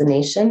across the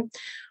nation.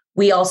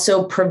 We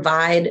also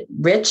provide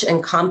rich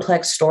and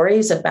complex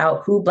stories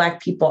about who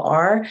Black people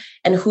are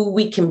and who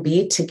we can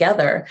be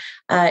together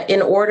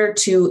in order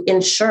to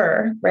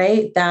ensure,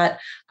 right, that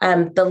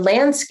the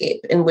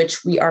landscape in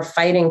which we are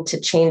fighting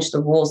to change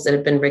the rules that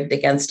have been rigged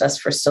against us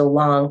for so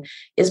long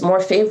is more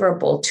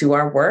favorable to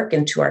our work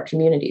and to our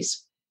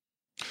communities.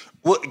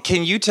 Well,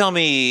 can you tell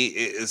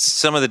me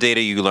some of the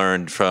data you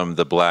learned from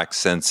the Black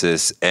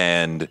Census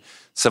and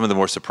some of the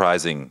more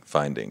surprising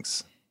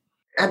findings?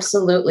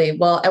 Absolutely.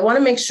 Well, I want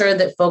to make sure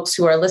that folks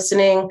who are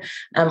listening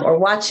or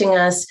watching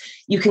us,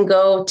 you can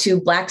go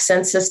to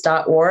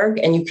blackcensus.org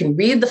and you can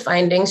read the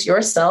findings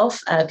yourself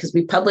because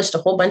we published a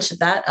whole bunch of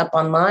that up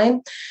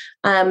online.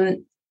 But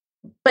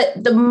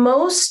the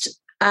most...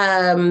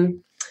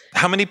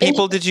 how many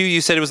people you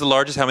said it was the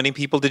largest, how many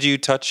people did you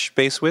touch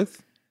base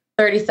with?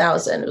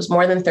 30,000. It was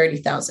more than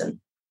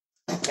 30,000.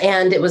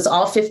 And it was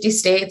all 50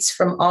 states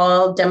from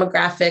all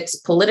demographics,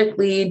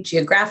 politically,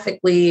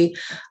 geographically,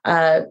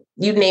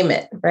 you name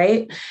it,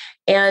 right?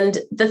 And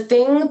the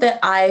thing that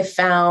I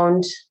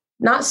found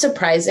not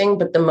surprising,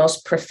 but the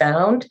most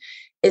profound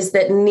is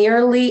that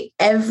nearly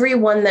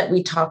everyone that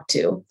we talked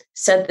to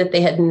said that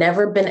they had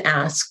never been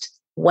asked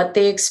what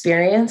they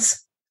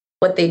experience,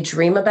 what they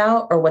dream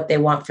about, or what they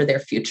want for their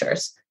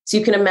futures. So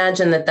you can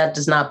imagine that that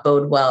does not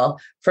bode well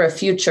for a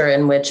future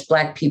in which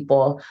Black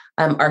people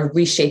are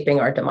reshaping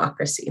our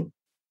democracy.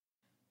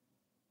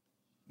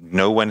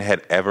 No one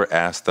had ever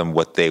asked them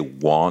what they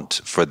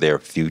want for their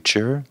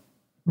future?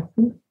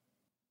 Mm-hmm.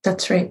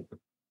 That's right.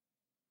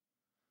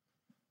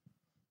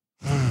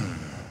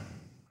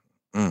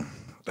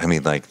 I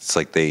mean, like, it's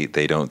like they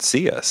don't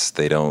see us.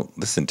 They don't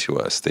listen to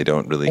us. They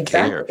don't really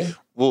care.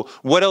 Well,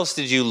 what else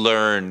did you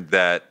learn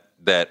that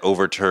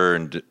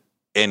overturned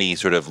any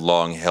sort of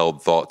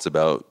long-held thoughts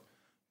about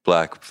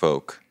Black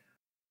folk?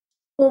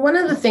 Well, one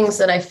of the things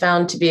that I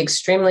found to be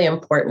extremely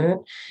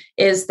important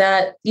is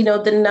that, you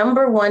know, the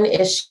number one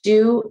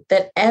issue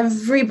that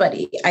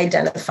everybody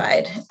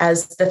identified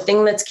as the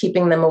thing that's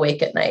keeping them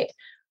awake at night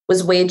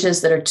was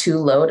wages that are too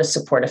low to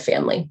support a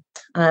family,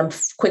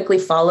 quickly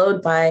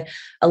followed by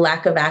a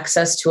lack of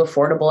access to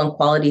affordable and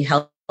quality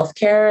health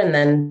care, and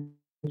then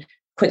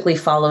quickly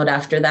followed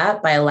after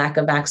that by a lack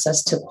of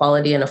access to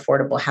quality and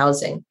affordable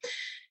housing.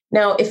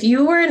 Now, if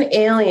you were an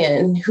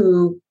alien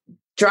who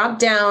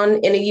dropped down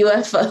in a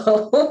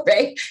UFO,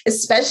 right,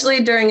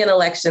 especially during an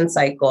election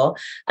cycle,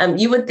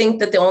 you would think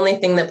that the only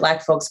thing that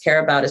Black folks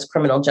care about is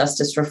criminal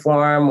justice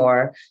reform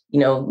or, you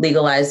know,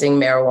 legalizing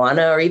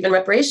marijuana or even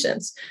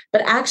reparations.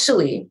 But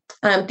actually,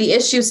 the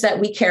issues that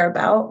we care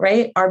about,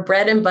 right, are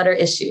bread and butter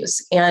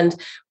issues. And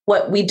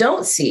what we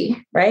don't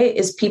see, right,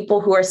 is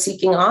people who are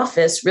seeking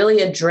office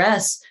really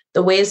address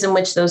the ways in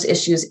which those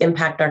issues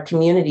impact our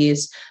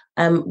communities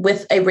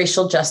with a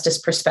racial justice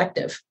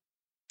perspective.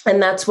 And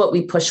that's what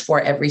we push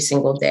for every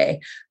single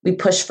day. We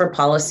push for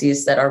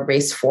policies that are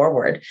race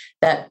forward,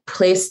 that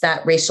place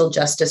that racial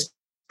justice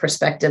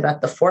perspective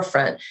at the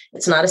forefront.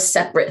 It's not a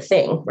separate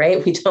thing,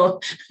 right? We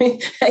don't,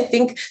 I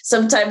think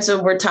sometimes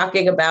when we're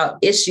talking about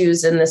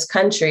issues in this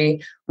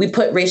country, we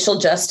put racial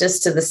justice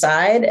to the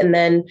side, and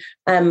then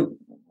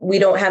we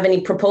don't have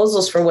any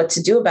proposals for what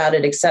to do about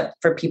it, except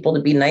for people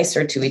to be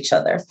nicer to each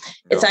other.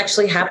 It's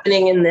actually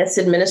happening in this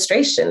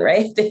administration,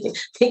 right? They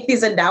make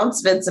these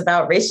announcements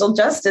about racial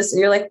justice, and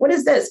you're like, what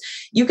is this?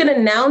 You can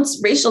announce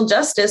racial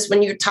justice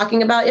when you're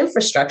talking about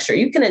infrastructure.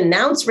 You can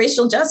announce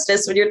racial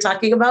justice when you're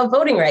talking about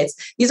voting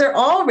rights. These are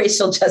all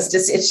racial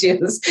justice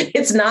issues.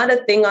 It's not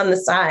a thing on the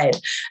side.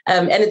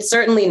 And it's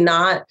certainly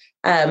not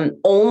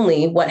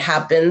only what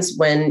happens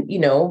when,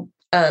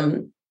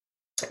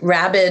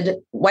 rabid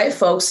white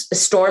folks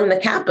storm the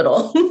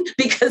Capitol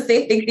because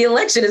they think the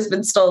election has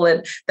been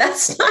stolen.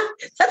 That's not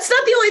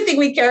the only thing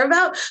we care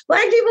about.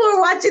 Black people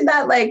are watching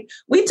that like,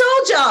 we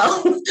told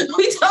y'all,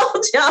 we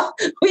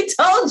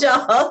told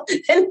y'all,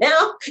 and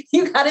now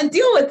you got to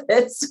deal with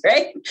this,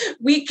 right?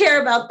 We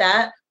care about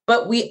that,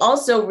 but we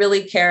also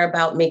really care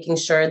about making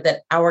sure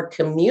that our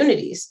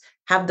communities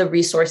have the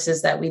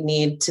resources that we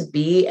need to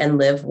be and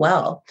live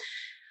well.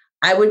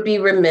 I would be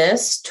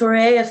remiss,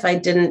 Touré, if I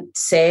didn't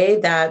say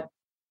that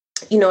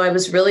I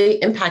was really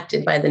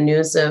impacted by the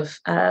news of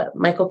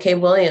Michael K.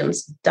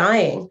 Williams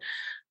dying.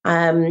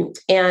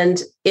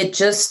 And it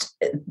just,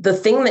 the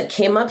thing that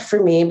came up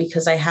for me,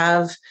 because I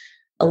have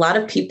a lot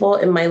of people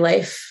in my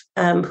life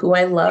who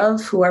I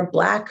love, who are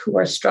Black, who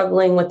are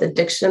struggling with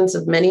addictions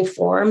of many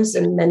forms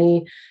and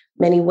many,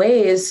 many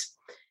ways,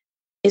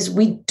 is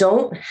we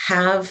don't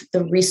have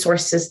the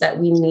resources that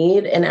we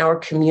need in our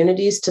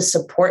communities to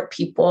support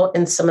people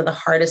in some of the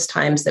hardest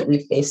times that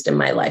we've faced in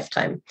my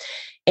lifetime.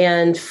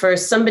 And for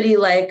somebody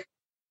like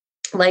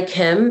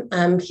him,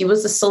 he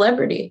was a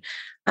celebrity,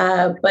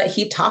 but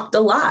he talked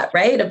a lot,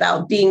 right,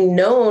 about being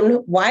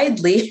known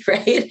widely,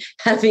 right,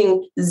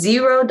 having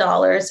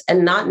 $0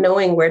 and not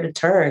knowing where to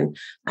turn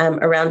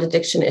around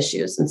addiction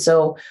issues. And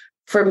so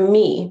for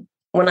me,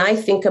 when I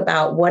think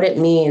about what it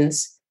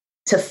means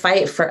to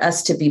fight for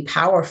us to be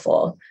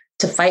powerful,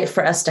 to fight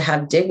for us to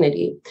have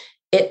dignity,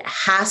 it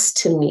has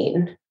to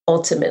mean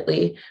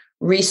ultimately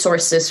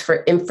resources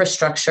for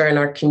infrastructure in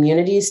our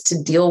communities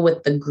to deal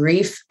with the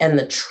grief and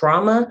the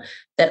trauma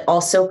that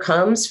also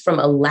comes from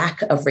a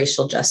lack of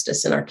racial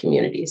justice in our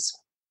communities.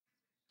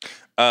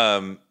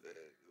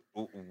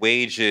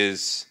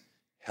 Wages,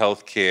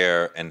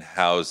 healthcare, and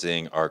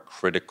housing are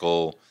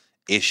critical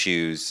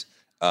issues,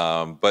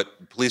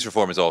 but police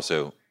reform is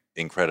also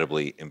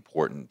incredibly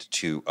important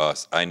to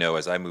us. I know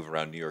as I move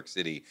around New York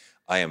City,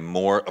 I am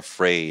more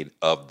afraid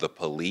of the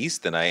police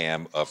than I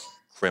am of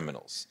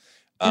criminals.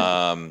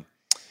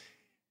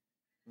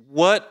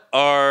 What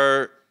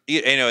are,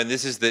 and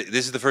this is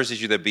the first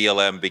issue that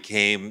BLM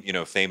became,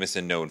 famous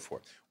and known for.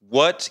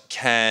 What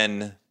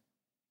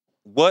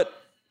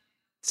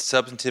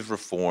substantive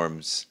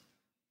reforms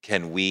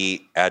can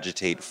we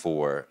agitate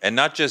for? And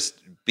not just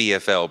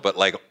BFL, but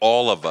like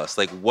all of us.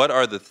 Like, what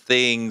are the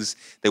things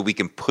that we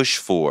can push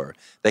for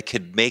that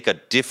could make a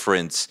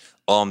difference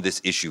on this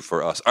issue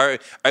for us?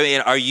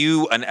 Are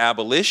you an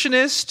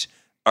abolitionist?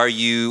 Do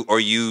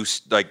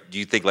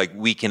you think like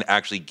we can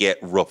actually get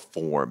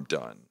reform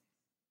done?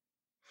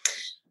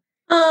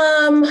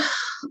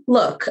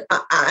 Look,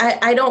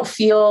 I don't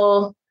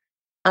feel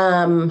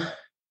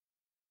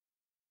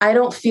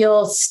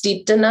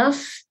steeped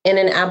enough in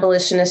an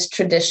abolitionist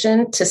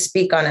tradition to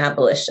speak on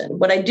abolition.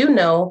 What I do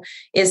know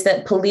is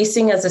that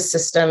policing as a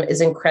system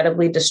is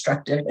incredibly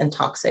destructive and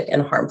toxic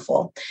and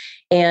harmful.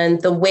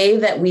 And the way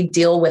that we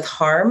deal with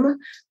harm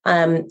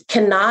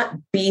cannot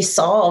be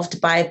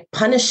solved by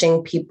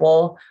punishing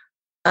people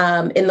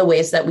in the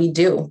ways that we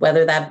do,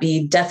 whether that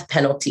be death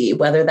penalty,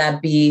 whether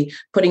that be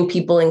putting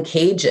people in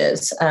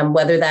cages,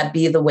 whether that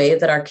be the way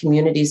that our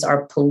communities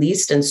are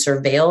policed and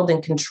surveilled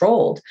and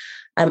controlled.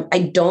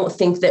 I don't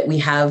think that we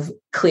have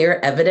clear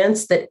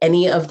evidence that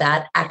any of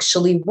that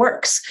actually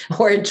works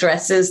or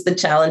addresses the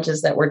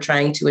challenges that we're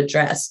trying to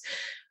address.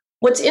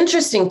 What's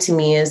interesting to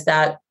me is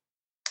that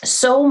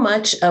so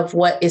much of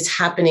what is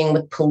happening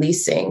with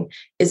policing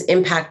is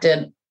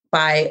impacted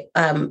by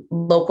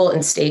local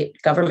and state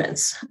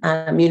governments,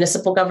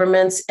 municipal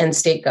governments and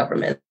state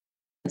governments.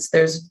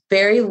 There's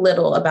very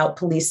little about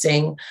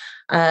policing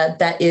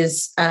that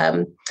is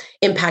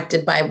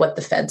impacted by what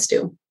the feds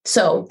do.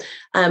 So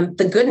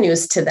the good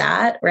news to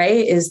that,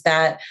 right, is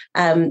that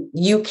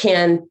you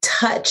can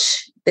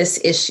touch this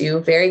issue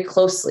very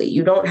closely.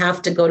 You don't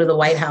have to go to the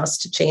White House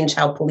to change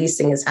how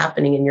policing is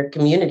happening in your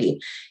community.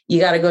 You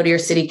got to go to your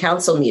city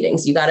council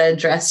meetings. You got to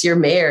address your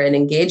mayor and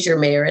engage your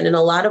mayor. And in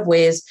a lot of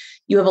ways,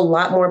 you have a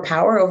lot more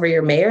power over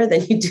your mayor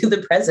than you do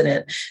the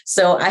president.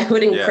 So I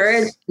would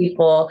encourage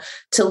people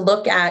to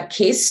look at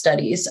case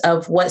studies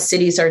of what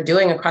cities are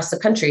doing across the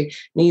country.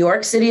 New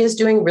York City is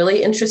doing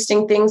really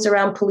interesting things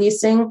around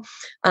policing.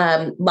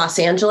 Los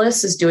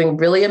Angeles is doing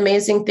really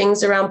amazing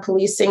things around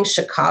policing.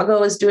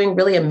 Chicago is doing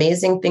really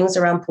amazing things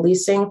around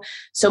policing.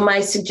 So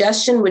my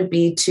suggestion would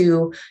be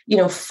to,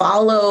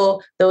 follow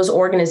those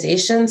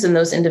organizations and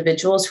those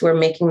individuals who are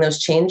making those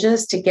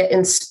changes to get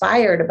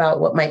inspired about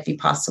what might be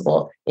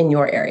possible in your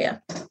your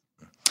area.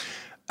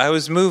 I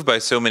was moved by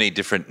so many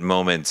different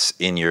moments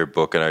in your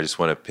book, and I just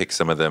want to pick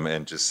some of them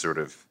and just sort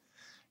of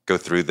go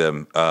through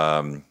them.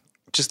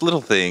 Just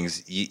little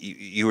things.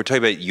 You were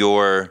talking about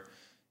your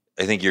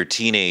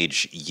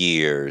teenage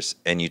years,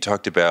 and you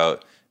talked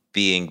about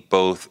being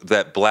both,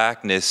 that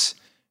Blackness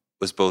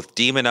was both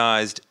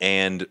demonized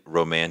and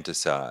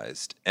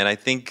romanticized. And I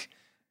think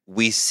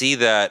we see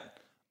that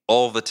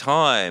all the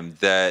time,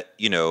 that,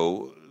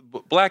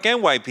 Black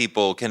and white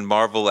people can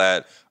marvel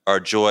at our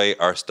joy,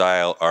 our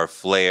style, our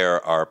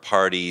flair, our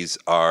parties,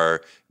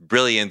 our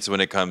brilliance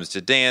when it comes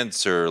to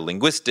dance or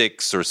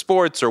linguistics or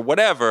sports or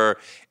whatever.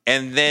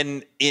 And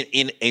then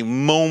in a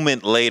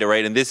moment later,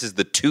 right? And this is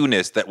the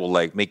two-ness that will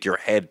like make your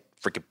head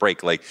freaking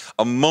break. Like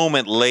a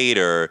moment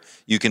later,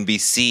 you can be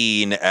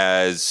seen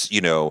as,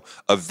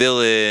 a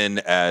villain,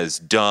 as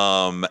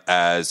dumb,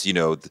 as,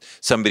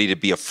 somebody to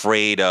be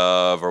afraid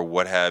of or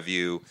what have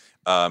you.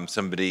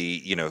 Somebody,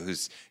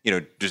 who's,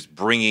 just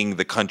bringing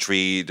the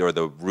country or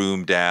the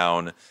room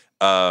down.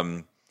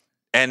 And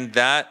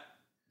that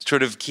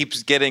sort of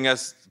keeps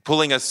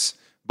pulling us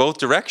both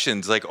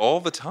directions, like all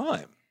the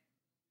time.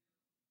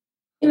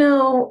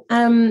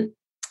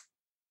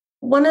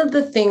 One of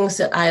the things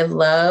that I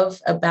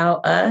love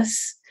about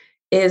us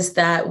is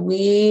that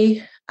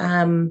we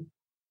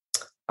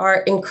are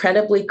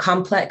incredibly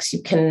complex.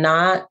 You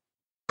cannot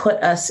put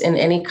us in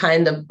any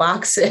kind of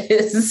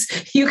boxes.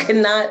 You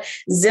cannot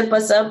zip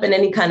us up in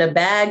any kind of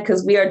bag,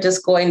 because we are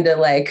just going to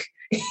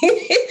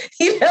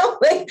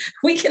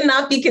we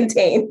cannot be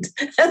contained.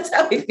 That's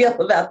how we feel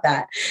about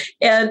that.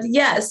 And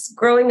yes,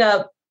 growing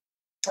up,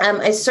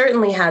 I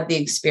certainly had the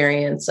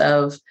experience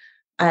of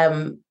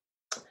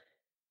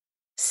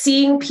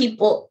seeing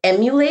people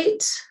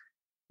emulate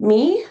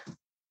me,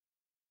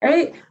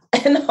 right?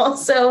 And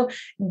also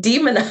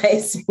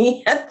demonize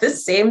me at the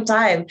same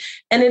time.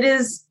 And it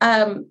is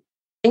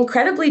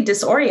incredibly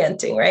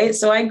disorienting, right?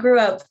 So I grew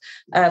up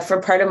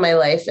for part of my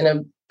life in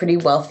a pretty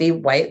wealthy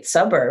white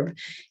suburb.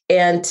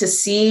 And to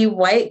see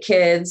white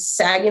kids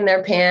sagging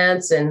their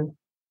pants and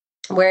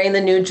wearing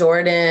the new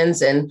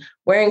Jordans and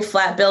wearing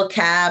flat bill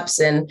caps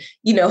and,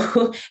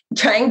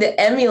 trying to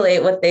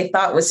emulate what they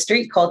thought was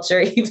street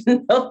culture,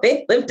 even though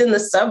they lived in the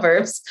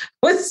suburbs,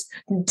 was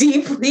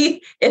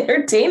deeply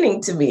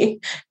entertaining to me.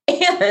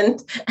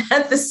 And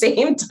at the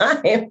same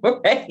time,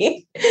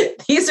 right,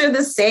 these are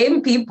the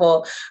same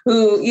people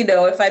who,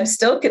 if I'm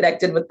still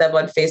connected with them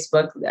on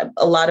Facebook,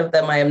 a lot of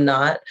them I am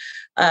not,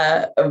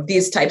 of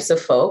these types of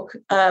folk.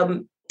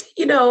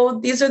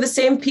 These are the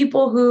same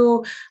people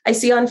who I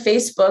see on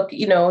Facebook,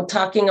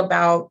 talking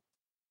about,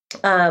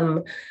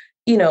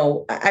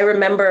 I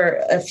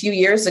remember a few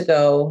years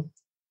ago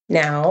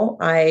now,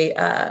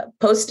 I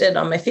posted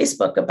on my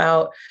Facebook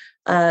about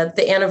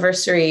the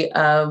anniversary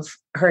of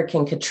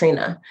Hurricane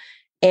Katrina.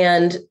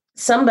 And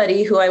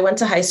somebody who I went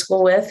to high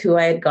school with, who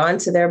I had gone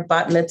to their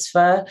bat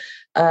mitzvah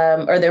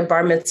or their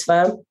bar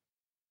mitzvah,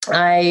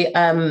 I,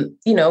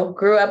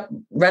 grew up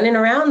running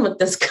around with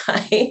this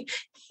guy.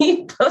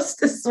 He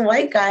posted this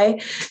white guy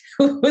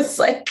who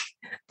was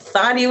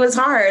thought he was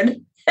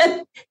hard.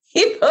 And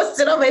he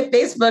posted on my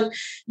Facebook,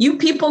 "You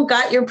people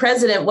got your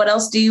president. What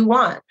else do you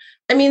want?"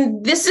 I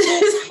mean, this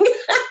is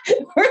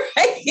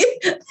right.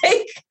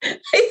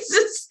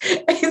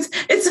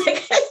 It's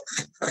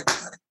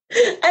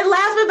I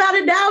laugh about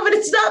it now, but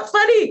it's not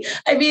funny.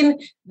 I mean,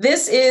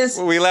 this is.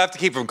 We laugh to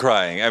keep from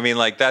crying. I mean,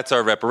 that's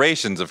our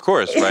reparations, of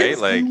course, right?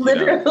 It's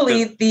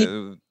literally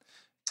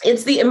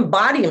it's the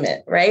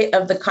embodiment, right,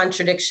 of the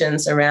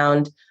contradictions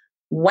around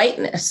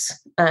whiteness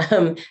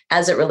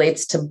as it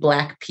relates to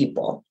Black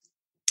people.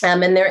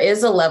 And there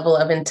is a level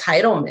of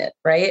entitlement,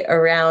 right,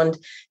 around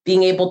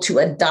being able to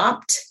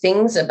adopt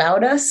things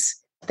about us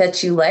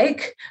that you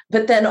like,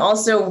 but then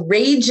also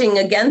raging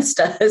against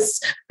us,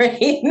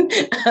 right?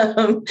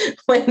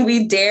 When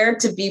we dare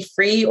to be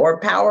free or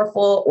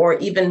powerful or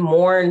even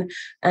mourn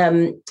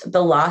the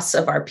loss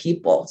of our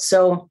people.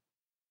 So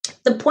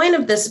the point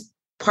of this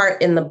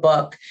part in the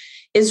book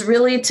is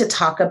really to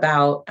talk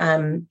about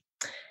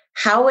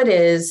how it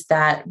is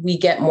that we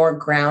get more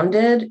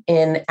grounded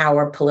in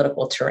our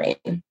political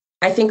terrain.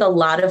 I think a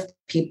lot of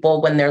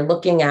people, when they're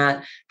looking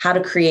at how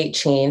to create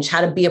change,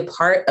 how to be a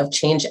part of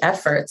change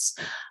efforts,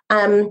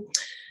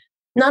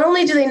 not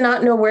only do they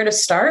not know where to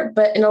start,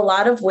 but in a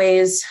lot of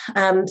ways,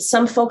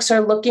 some folks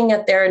are looking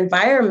at their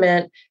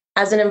environment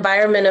as an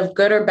environment of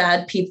good or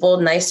bad people,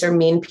 nice or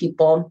mean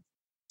people.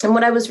 And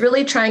what I was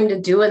really trying to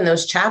do in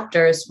those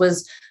chapters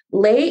was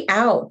lay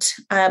out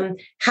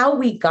how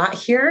we got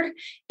here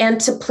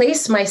and to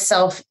place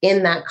myself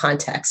in that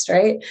context,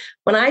 right?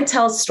 When I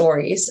tell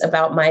stories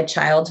about my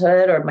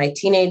childhood or my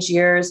teenage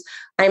years,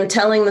 I'm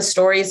telling the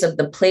stories of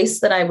the place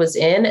that I was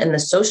in and the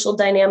social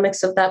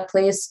dynamics of that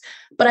place,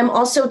 but I'm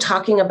also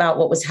talking about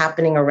what was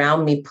happening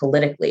around me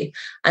politically.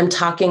 I'm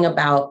talking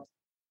about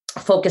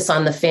focus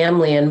on the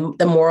family and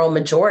the moral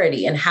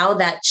majority and how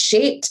that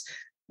shaped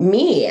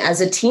me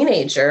as a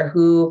teenager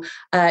who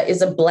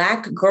is a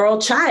Black girl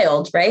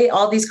child, right?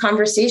 All these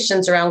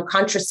conversations around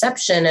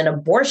contraception and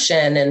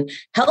abortion and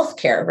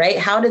healthcare, right?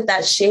 How did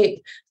that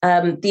shape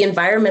the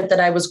environment that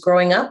I was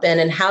growing up in?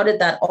 And how did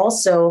that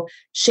also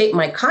shape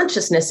my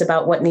consciousness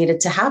about what needed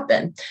to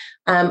happen?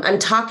 I'm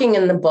talking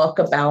in the book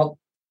about,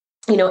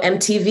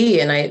 MTV,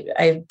 and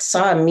I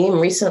saw a meme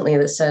recently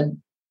that said,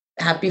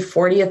 "Happy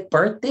 40th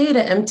birthday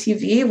to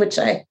MTV," which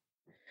I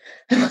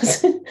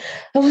it's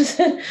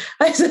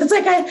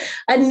like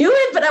I knew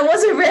it, but I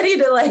wasn't ready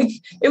to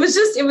it was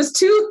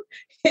too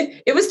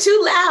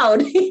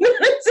loud. You know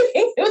what I'm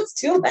saying? It was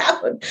too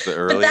loud. The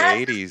early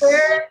 80s.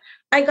 Where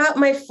I got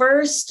my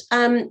first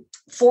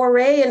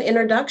foray and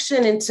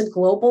introduction into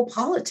global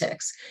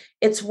politics.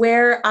 It's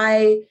where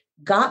I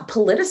got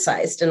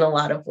politicized in a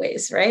lot of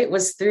ways, right? It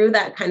was through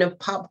that kind of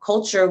pop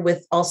culture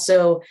with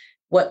also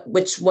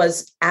which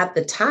was at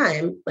the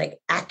time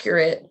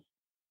accurate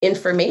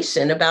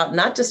information about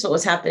not just what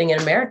was happening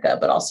in America,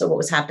 but also what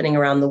was happening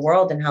around the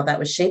world and how that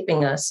was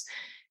shaping us.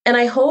 And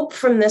I hope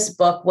from this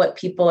book, what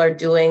people are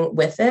doing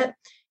with it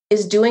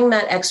is doing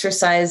that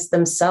exercise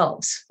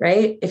themselves,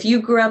 right? If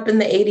you grew up in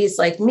the 80s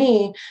like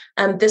me,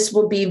 this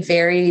will be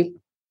very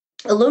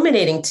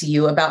illuminating to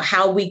you about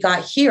how we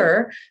got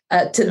here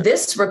to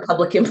this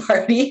Republican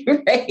Party,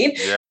 right?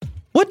 Yeah.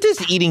 What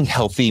does eating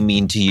healthy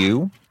mean to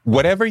you?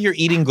 Whatever your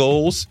eating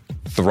goals,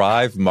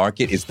 Thrive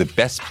Market is the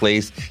best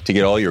place to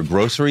get all your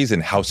groceries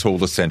and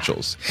household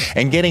essentials.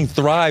 And getting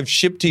Thrive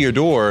shipped to your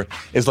door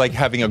is like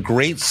having a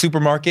great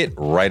supermarket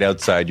right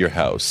outside your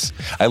house.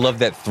 I love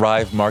that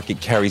Thrive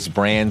Market carries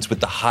brands with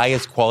the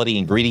highest quality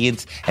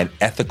ingredients and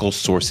ethical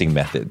sourcing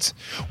methods.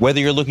 Whether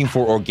you're looking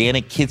for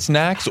organic kid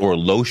snacks or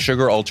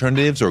low-sugar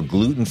alternatives or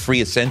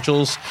gluten-free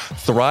essentials,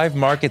 Thrive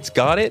Market's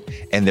got it,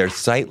 and their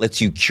site lets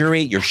you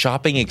curate your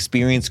shopping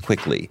experience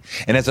quickly.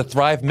 And as a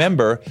Thrive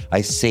member, I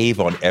save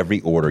on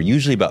every order,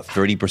 usually about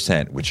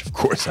 30%, which of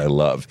course I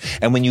love.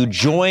 And when you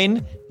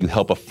join, you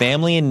help a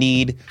family in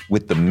need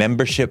with the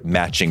membership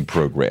matching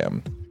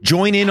program.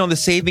 Join in on the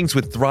savings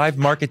with Thrive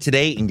Market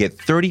today and get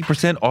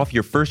 30% off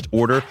your first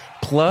order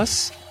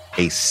plus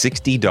a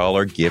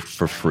 $60 gift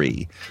for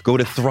free. Go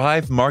to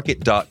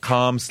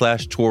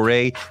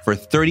thrivemarket.com/Touré for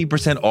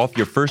 30% off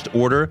your first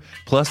order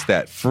plus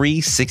that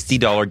free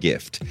 $60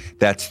 gift.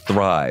 That's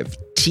Thrive,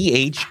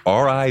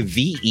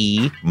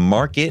 THRIVE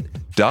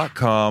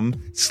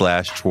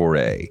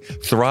market.com/Touré.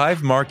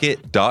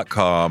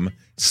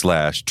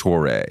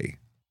 thrivemarket.com/Touré.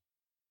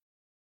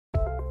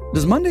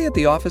 Does Monday at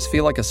the office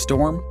feel like a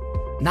storm?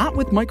 Not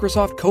with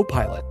Microsoft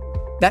Copilot.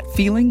 That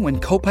feeling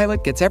when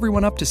Copilot gets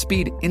everyone up to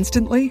speed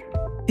instantly?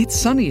 It's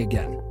sunny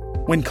again.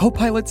 When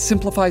Copilot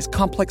simplifies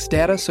complex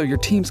data so your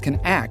teams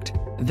can act,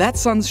 that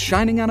sun's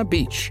shining on a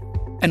beach.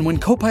 And when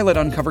Copilot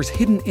uncovers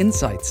hidden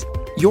insights,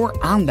 you're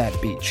on that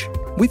beach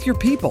with your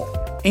people,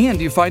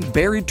 and you find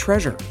buried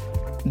treasure.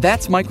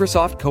 That's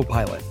Microsoft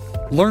Copilot.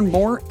 Learn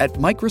more at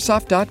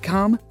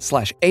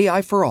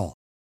Microsoft.com/AI for all.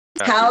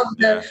 How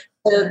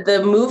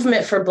the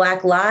movement for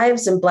Black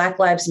Lives and Black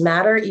Lives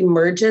Matter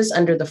emerges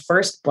under the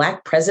first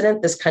Black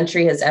president this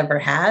country has ever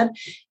had,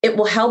 it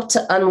will help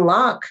to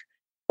unlock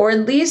or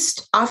at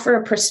least offer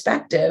a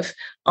perspective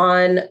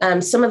on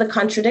some of the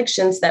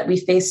contradictions that we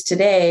face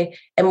today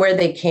and where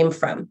they came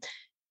from.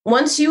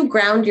 Once you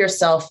ground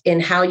yourself in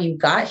how you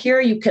got here,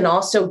 you can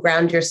also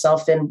ground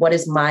yourself in what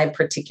is my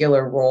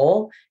particular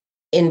role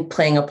in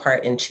playing a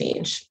part in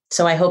change.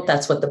 So I hope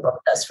that's what the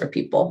book does for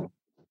people.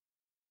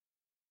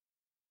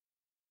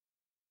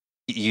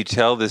 You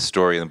tell this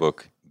story in the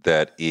book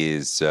that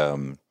is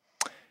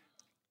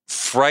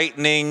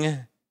frightening,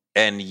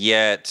 and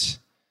yet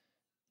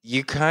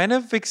you kind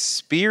of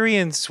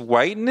experience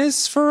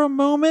whiteness for a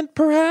moment,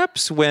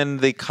 perhaps, when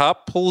the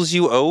cop pulls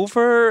you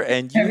over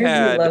and you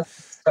had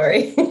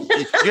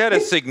a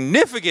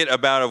significant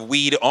amount of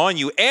weed on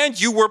you and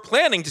you were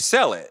planning to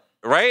sell it,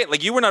 right?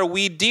 Like you were not a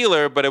weed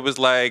dealer, but it was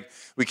like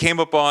we came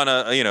up on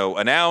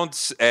an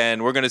ounce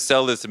and we're going to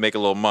sell this to make a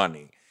little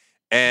money.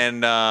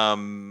 And,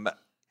 and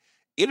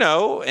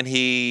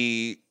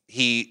he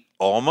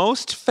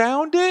almost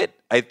found it.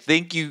 I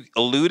think you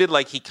alluded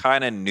like he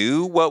kind of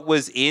knew what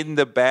was in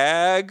the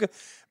bag,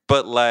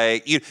 but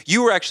like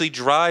you were actually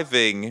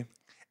driving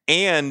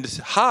and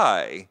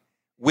high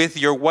with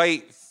your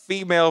white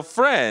female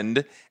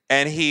friend,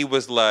 and he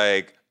was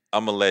like,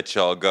 "I'm gonna let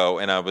y'all go,"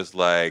 and I was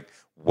like,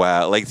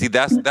 "Wow!" Like, see,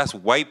 that's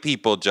white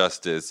people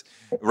justice,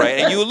 right?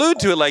 And you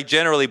allude to it like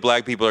generally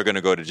Black people are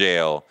gonna go to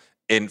jail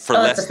for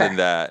less than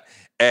that.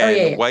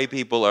 And white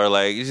people are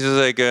like, it's just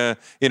like,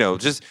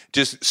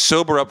 just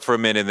sober up for a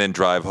minute and then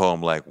drive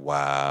home. Like,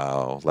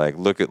 wow. Like,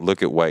 look at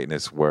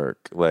whiteness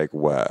work. Like,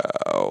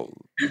 wow.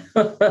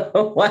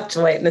 Watch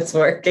whiteness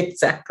work.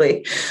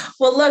 Exactly.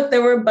 Well, look,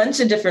 there were a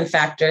bunch of different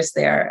factors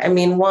there. I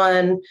mean,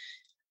 one,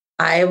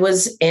 I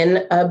was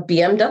in a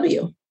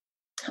BMW.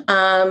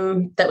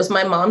 That was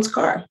my mom's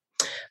car.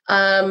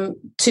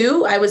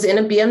 Two, I was in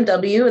a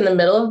BMW in the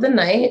middle of the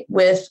night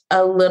with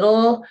a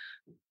little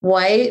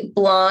white,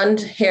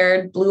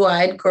 blonde-haired,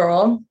 blue-eyed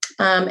girl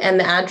And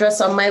the address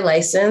on my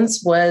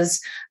license was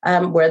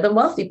where the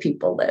wealthy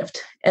people lived.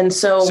 And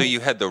so you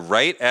had the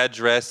right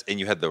address and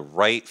you had the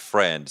right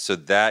friend. So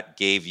that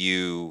gave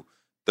you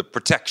the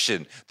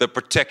protection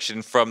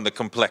from the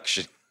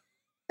complexion.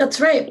 That's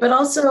right. But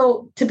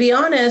also, to be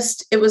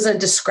honest, it was a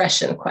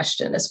discretion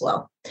question as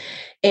well.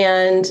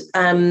 And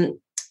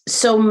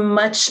so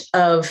much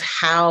of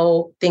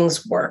how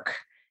things work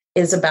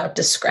is about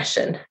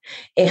discretion.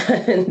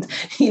 And,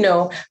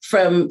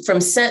 from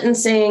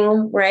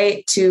sentencing,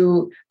 right,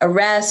 to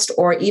arrest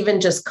or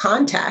even just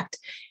contact,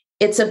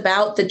 it's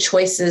about the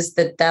choices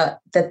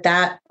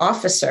that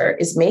officer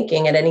is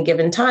making at any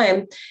given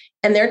time.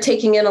 And they're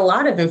taking in a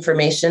lot of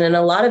information. And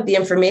a lot of the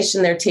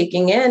information they're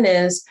taking in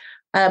is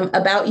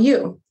about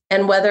you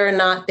and whether or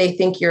not they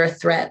think you're a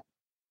threat.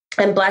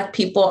 And Black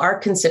people are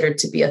considered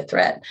to be a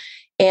threat.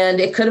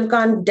 And it could have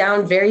gone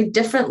down very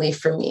differently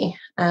for me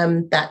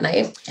that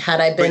night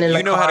had I been in the car.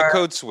 You know how to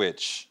code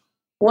switch.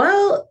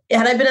 Well,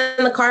 had I been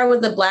in the car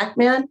with a Black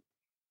man,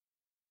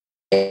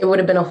 it would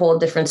have been a whole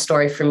different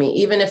story for me,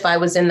 even if I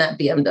was in that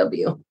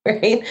BMW,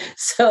 right?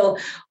 So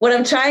what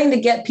I'm trying to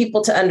get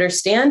people to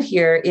understand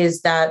here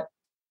is that,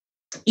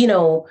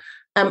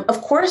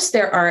 of course,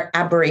 there are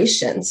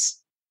aberrations.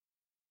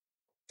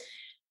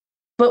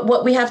 But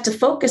what we have to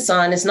focus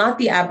on is not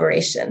the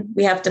aberration.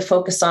 We have to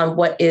focus on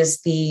what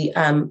is the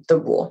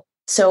rule.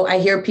 So I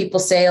hear people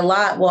say a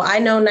lot, well, I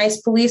know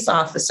nice police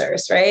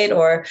officers, right?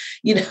 Or,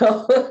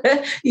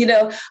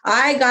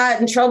 I got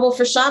in trouble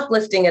for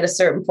shoplifting at a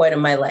certain point in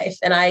my life.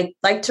 And I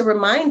like to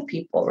remind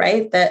people,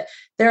 right, that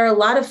there are a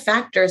lot of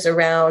factors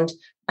around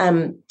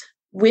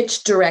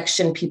which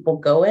direction people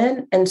go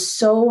in. And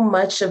so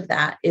much of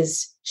that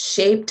is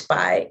shaped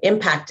by,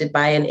 impacted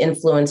by, and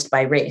influenced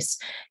by race.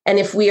 And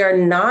if we are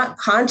not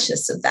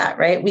conscious of that,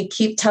 right, we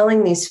keep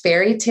telling these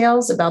fairy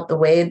tales about the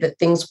way that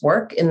things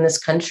work in this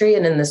country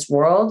and in this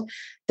world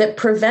that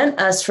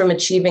prevent us from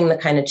achieving the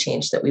kind of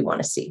change that we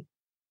want to see.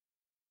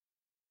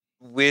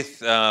 With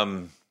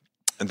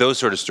those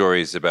sort of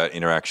stories about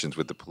interactions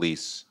with the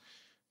police,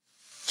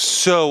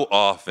 so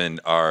often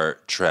are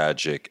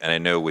tragic. And I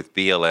know with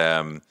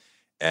BLM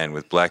and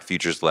with Black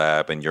Futures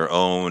Lab and your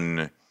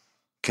own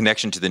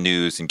connection to the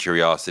news and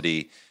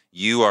curiosity,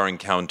 you are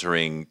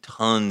encountering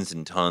tons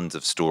and tons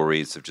of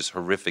stories of just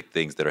horrific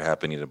things that are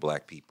happening to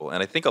Black people.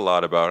 And I think a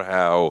lot about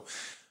how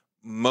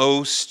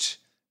most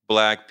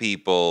Black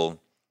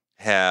people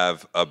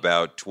have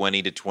about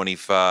 20 to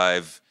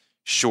 25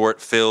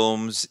 short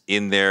films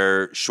in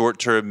their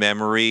short-term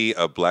memory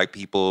of Black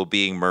people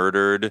being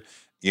murdered.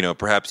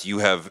 Perhaps you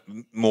have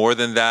more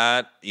than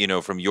that,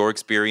 from your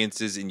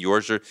experiences in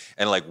yours.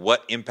 And like,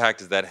 what impact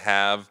does that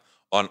have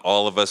on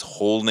all of us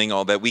holding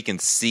all that? We can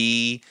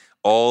see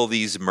all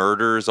these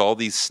murders, all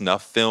these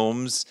snuff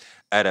films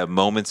at a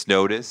moment's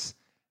notice.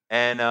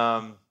 And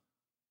I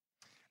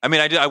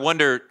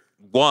wonder,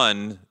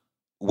 one,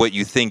 what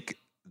you think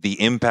the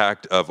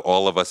impact of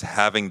all of us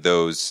having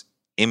those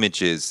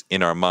images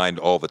in our mind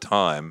all the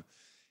time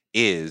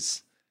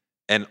is,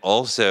 and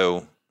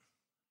also,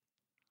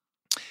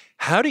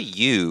 how do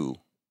you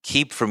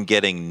keep from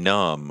getting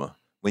numb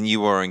when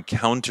you are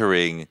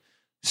encountering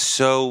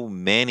so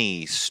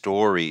many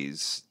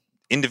stories,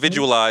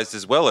 individualized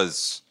as well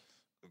as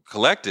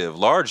collective,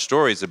 large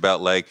stories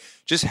about like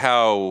just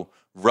how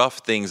rough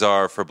things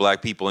are for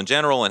Black people in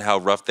general and how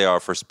rough they are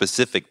for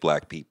specific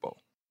Black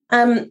people?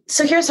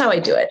 So here's how I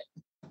do it.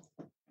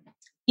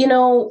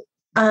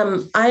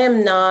 I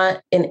am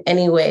not in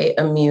any way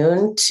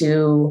immune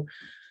to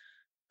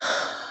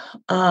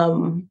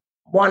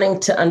wanting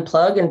to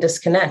unplug and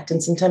disconnect.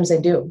 And sometimes I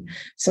do.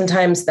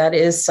 Sometimes that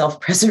is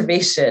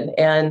self-preservation.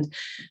 And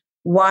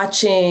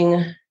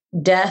watching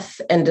death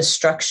and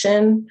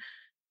destruction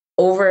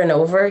over and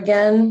over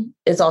again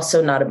is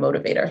also not a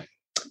motivator.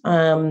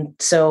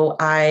 So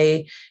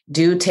I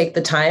do take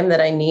the time that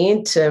I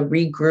need to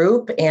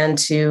regroup and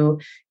to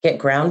get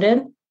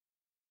grounded.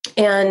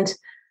 And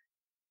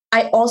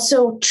I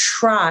also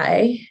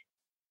try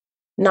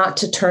not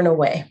to turn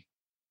away,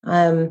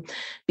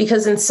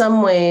 because in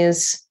some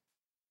ways,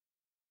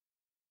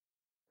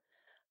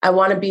 I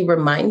want to be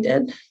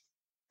reminded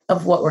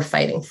of what we're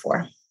fighting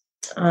for.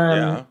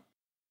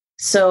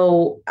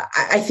 So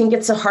I think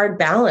it's a hard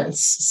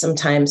balance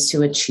sometimes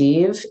to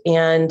achieve.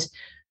 And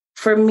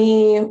for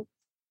me,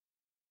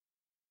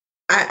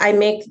 I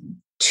make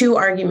two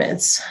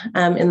arguments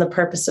in the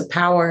purpose of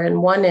power.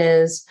 And one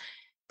is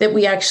that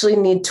we actually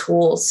need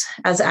tools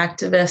as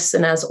activists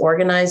and as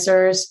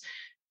organizers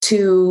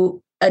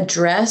to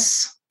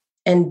address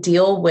and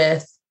deal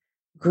with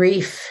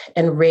grief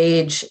and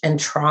rage and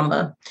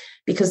trauma,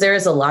 because there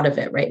is a lot of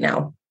it right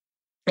now.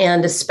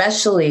 And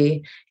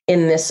especially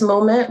in this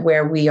moment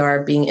where we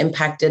are being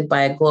impacted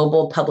by a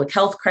global public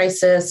health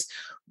crisis,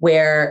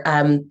 where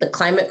the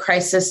climate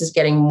crisis is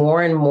getting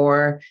more and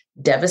more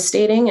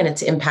devastating and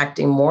it's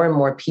impacting more and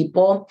more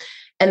people.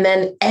 And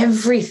then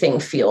everything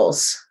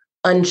feels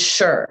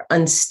unsure,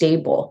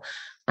 unstable.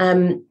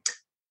 When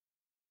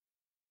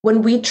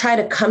we try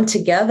to come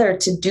together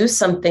to do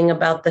something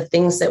about the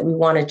things that we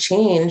want to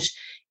change,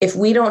 if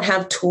we don't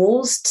have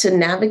tools to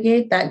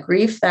navigate that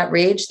grief, that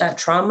rage, that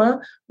trauma,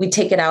 we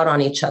take it out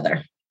on each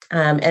other.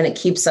 And it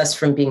keeps us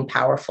from being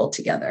powerful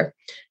together.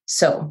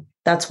 So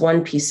that's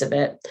one piece of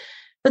it.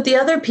 But the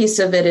other piece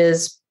of it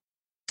is,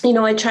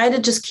 I try to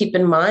just keep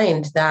in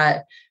mind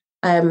that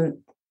it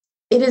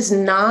is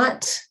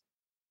not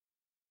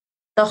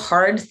the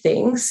hard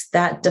things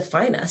that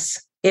define us.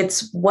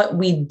 It's what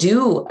we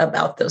do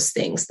about those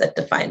things that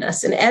define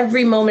us. In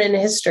every moment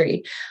in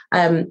history,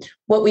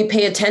 what we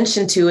pay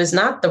attention to is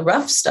not the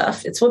rough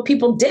stuff. It's what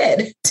people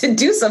did to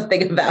do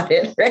something about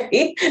it,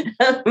 right?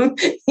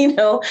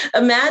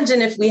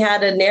 Imagine if we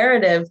had a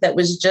narrative that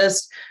was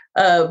just,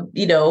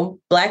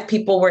 Black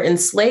people were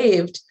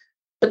enslaved,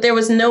 but there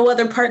was no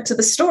other part to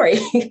the story.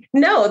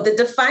 No, the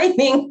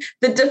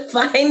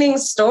defining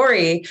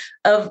story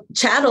of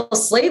chattel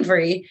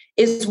slavery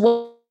is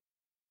what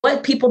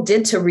people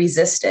did to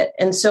resist it.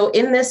 And so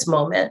in this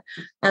moment,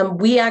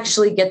 we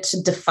actually get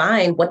to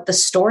define what the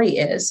story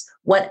is,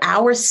 what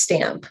our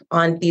stamp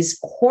on these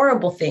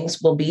horrible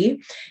things will be.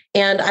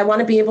 And I want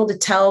to be able to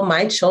tell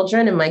my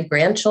children and my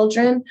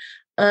grandchildren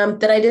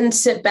that I didn't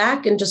sit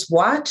back and just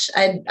watch.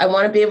 I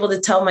want to be able to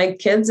tell my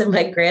kids and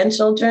my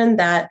grandchildren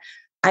that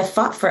I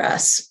fought for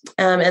us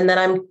and that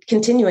I'm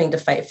continuing to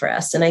fight for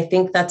us. And I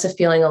think that's a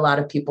feeling a lot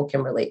of people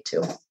can relate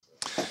to.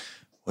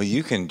 Well,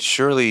 you can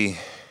surely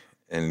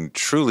and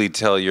truly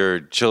tell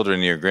your children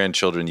and your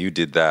grandchildren you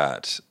did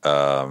that.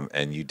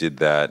 And you did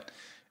that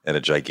at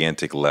a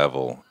gigantic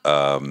level.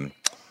 I've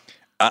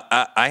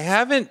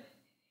been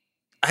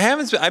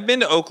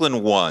to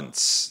Oakland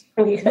once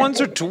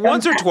or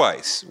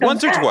twice.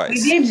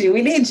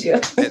 We need you.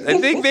 I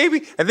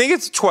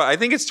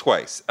think it's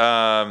twice.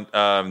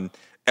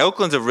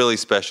 Oakland's a really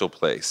special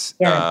place.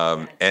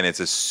 Yeah. And it's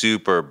a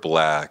super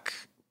Black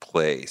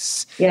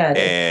place. Yeah.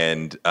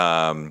 And,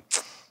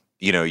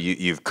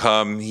 you've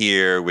come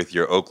here with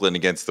your Oakland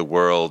Against the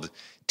World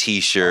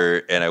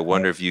t-shirt, and I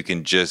wonder if you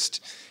can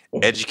just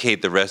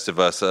educate the rest of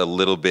us a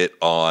little bit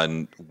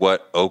on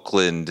what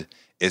Oakland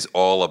is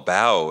all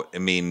about. I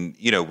mean,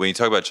 when you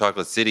talk about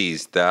chocolate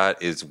cities,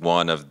 that is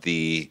one of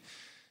the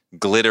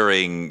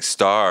glittering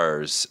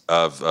stars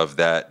of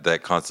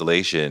that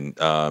constellation.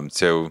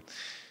 So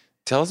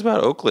tell us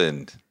about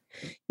Oakland.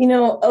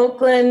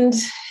 Oakland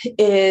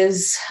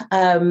is,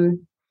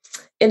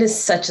 it is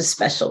such a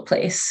special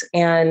place.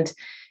 And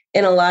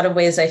in a lot of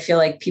ways, I feel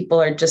like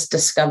people are just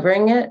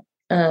discovering it.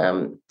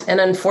 And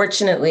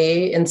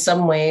unfortunately, in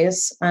some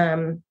ways,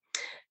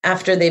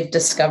 after they've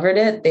discovered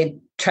it, they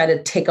try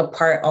to take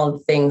apart all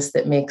the things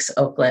that makes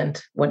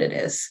Oakland what it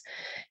is.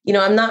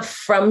 I'm not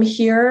from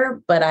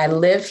here, but I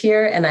live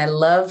here and I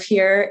love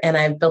here and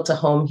I've built a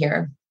home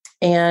here.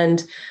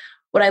 And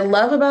what I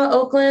love about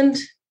Oakland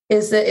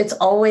is that it's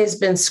always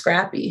been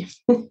scrappy.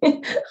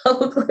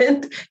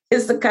 Oakland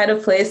is the kind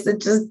of place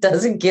that just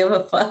doesn't give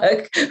a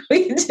fuck.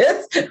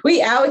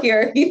 We out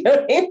here, you know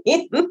what I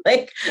mean?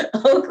 Like,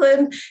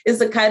 Oakland is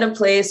the kind of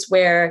place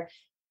where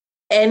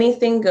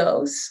anything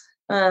goes.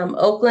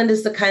 Oakland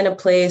is the kind of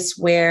place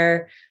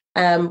where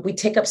we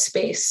take up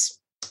space.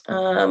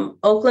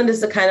 Oakland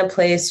is the kind of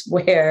place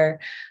where,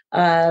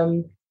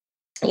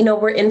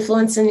 we're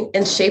influencing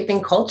and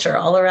shaping culture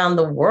all around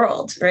the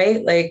world,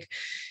 right? Like,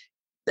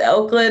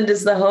 Oakland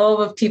is the home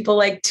of people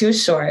like Too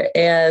Short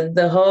and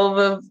the home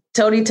of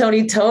Tony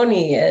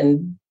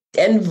and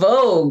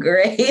Vogue,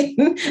 right?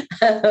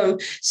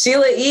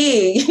 Sheila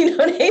E., you know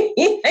what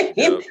I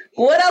mean?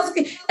 What else?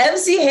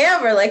 MC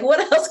Hammer, like, what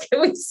else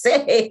can we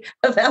say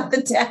about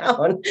the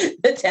town?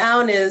 The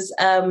town is,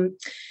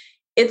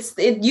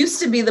 it used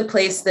to be the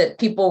place that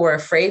people were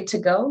afraid to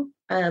go.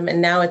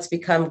 And now it's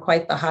become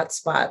quite the hot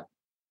spot.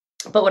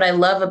 But what I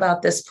love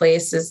about this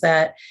place is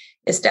that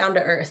it's down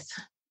to earth.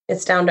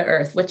 It's down to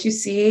earth. What you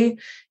see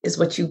is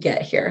what you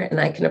get here.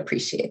 And I can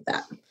appreciate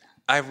that.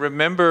 I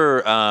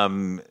remember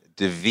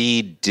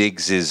Daveed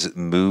Diggs's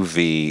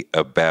movie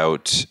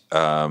about,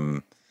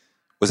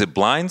 was it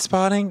Blind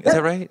Spotting? Is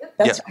that right?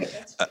 That's right.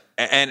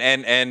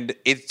 And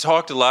it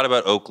talked a lot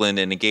about Oakland,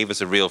 and it gave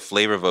us a real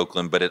flavor of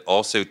Oakland, but it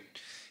also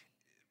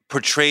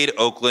portrayed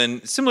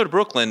Oakland, similar to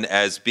Brooklyn,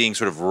 as being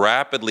sort of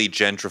rapidly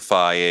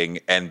gentrifying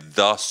and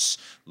thus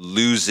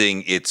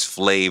losing its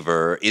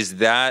flavor. Is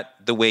that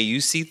the way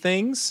you see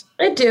things?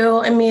 I do.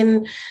 I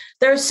mean,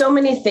 there are so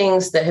many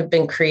things that have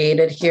been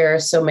created here,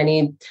 so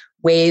many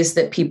ways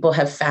that people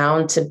have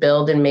found to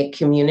build and make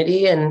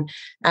community. And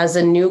as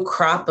a new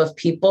crop of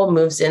people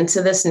moves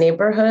into this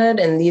neighborhood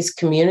and these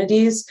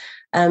communities,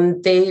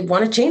 they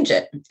want to change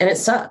it. And it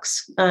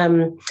sucks.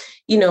 When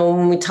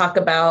we talk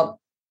about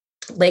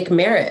Lake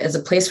Merritt as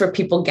a place where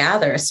people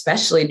gather,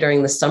 especially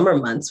during the summer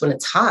months when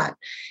it's hot.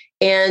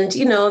 And,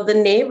 the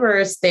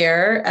neighbors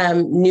there,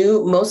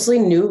 mostly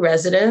new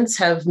residents,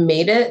 have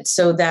made it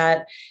so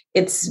that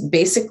it's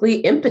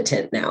basically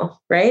impotent now,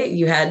 right?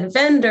 You had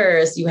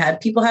vendors, you had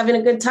people having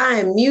a good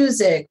time,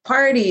 music,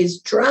 parties,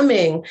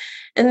 drumming,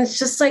 and it's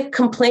just like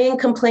complain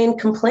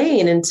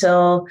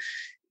until,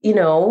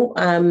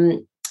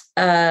 the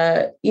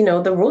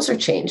rules are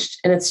changed,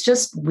 and it's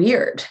just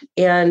weird.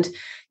 And,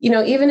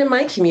 even in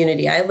my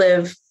community, I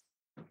live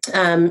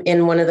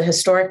in one of the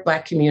historic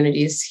Black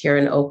communities here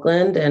in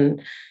Oakland.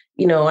 And,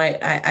 you know,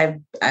 I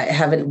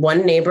have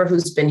one neighbor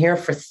who's been here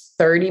for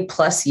 30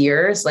 plus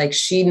years. Like,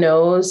 she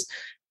knows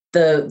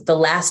the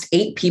last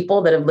 8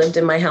 people that have lived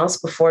in my house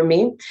before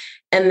me.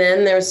 And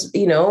then there's,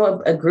 you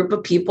know, a group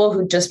of people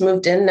who just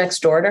moved in next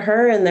door to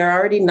her, and they're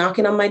already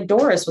knocking on my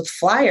doors with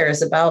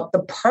flyers about the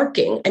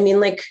parking. I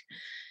mean, like,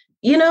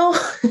 you know,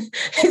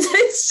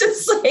 it's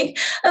just like,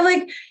 I'm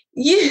like,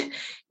 you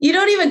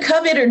don't even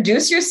come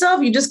introduce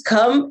yourself. You just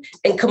come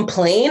and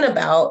complain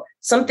about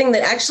something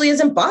that actually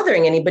isn't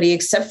bothering anybody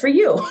except for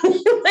you.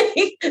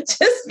 Like,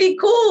 just be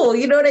cool.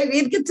 You know what I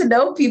mean? Get to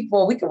know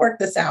people. We can work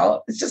this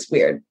out. It's just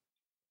weird.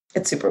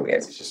 It's super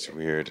weird. It's just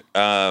weird.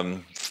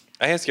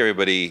 I ask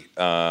everybody,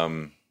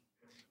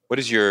 what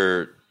is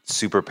your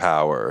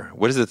superpower?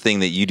 What is the thing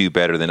that you do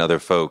better than other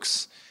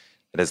folks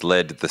that has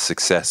led to the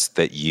success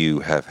that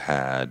you have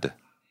had?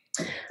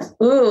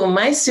 Ooh,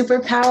 my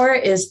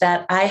superpower is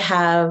that I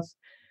have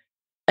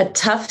a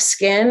tough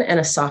skin and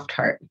a soft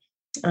heart.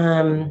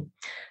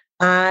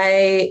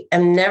 I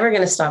am never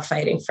going to stop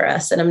fighting for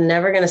us, and I'm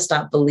never going to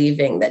stop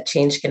believing that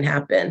change can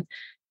happen.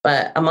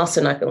 But I'm also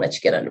not going to let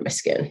you get under my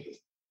skin.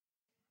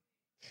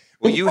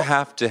 Well, you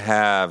have to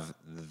have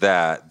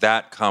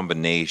that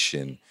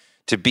combination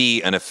to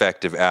be an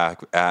effective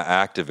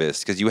activist,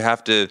 because you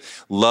have to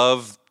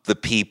love the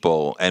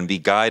people and be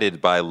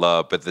guided by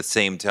love, but at the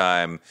same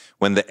time,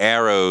 when the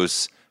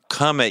arrows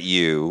come at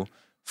you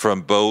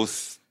from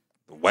both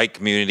the white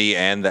community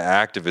and the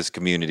activist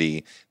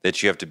community,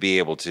 that you have to be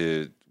able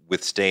to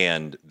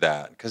withstand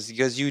that, because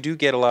you do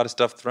get a lot of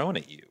stuff thrown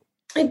at you.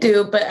 I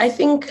do, but I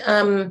think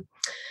as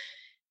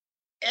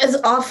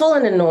awful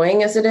and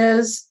annoying as it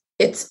is,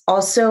 it's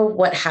also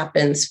what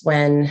happens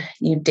when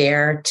you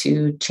dare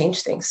to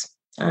change things.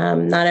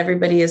 Not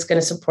everybody is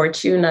going to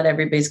support you. Not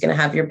everybody's going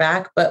to have your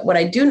back. But what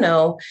I do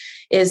know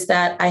is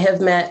that I have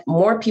met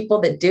more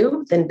people that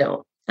do than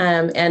don't.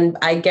 And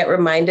I get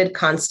reminded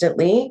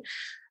constantly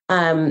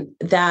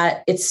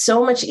that it's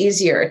so much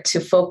easier to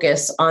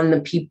focus on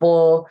the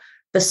people,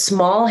 the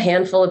small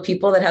handful of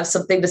people that have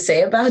something to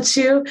say about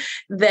you,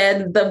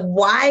 than the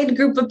wide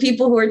group of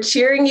people who are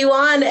cheering you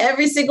on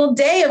every single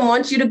day and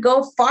want you to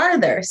go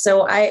farther.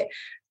 So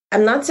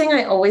I'm not saying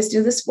I always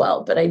do this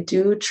well, but I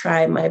do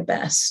try my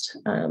best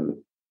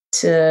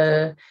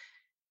to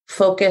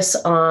focus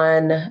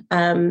on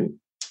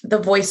the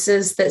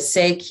voices that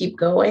say, keep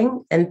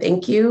going, and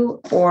thank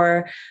you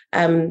for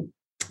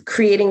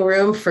creating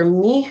room for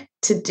me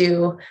to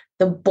do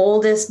the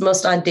boldest,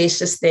 most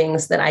audacious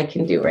things that I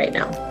can do right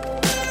now.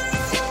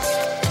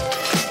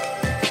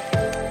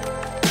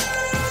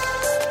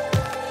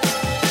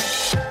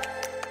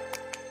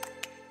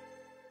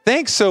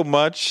 Thanks so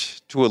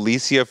much to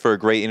Alicia for a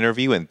great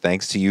interview, and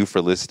thanks to you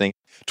for listening.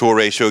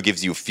 Touré Show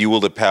gives you fuel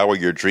to power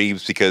your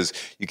dreams, because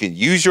you can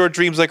use your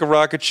dreams like a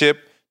rocket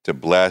ship to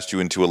blast you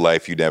into a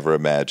life you never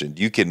imagined.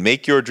 You can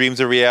make your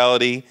dreams a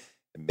reality,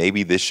 and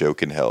maybe this show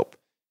can help.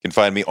 You can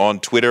find me on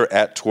Twitter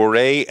at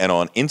Touré and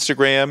on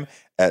Instagram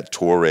at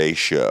Touré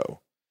Show.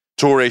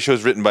 Touré Show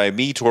is written by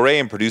me, Touré,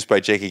 and produced by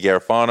J.K.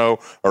 Garofano.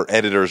 Our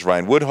editors,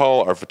 Ryan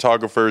Woodhull. Our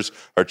photographers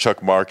are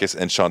Chuck Marcus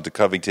and Shanta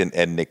Covington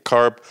and Nick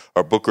Karp.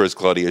 Our booker is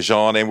Claudia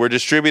Jean, and we're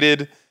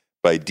distributed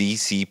by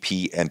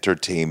DCP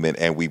Entertainment.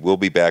 And we will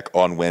be back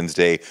on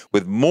Wednesday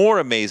with more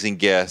amazing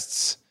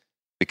guests,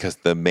 because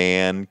the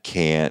man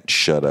can't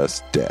shut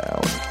us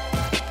down.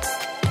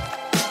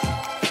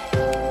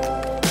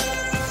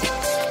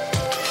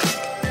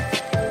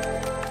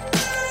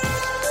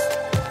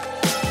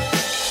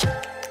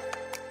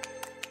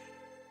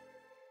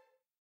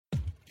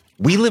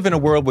 We live in a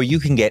world where you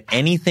can get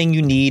anything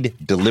you need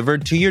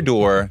delivered to your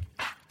door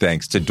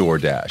thanks to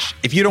DoorDash.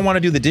 If you don't want to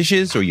do the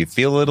dishes or you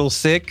feel a little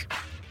sick,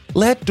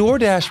 let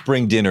DoorDash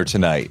bring dinner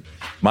tonight.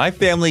 My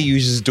family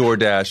uses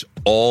DoorDash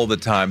all the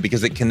time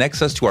because it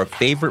connects us to our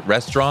favorite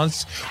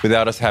restaurants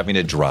without us having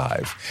to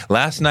drive.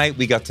 Last night,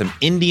 we got some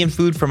Indian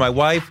food for my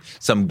wife,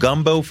 some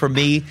gumbo for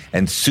me,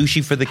 and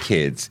sushi for the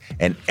kids.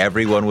 And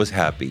everyone was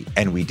happy,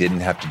 and we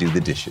didn't have to do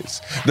the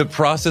dishes. The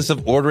process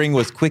of ordering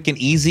was quick and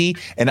easy,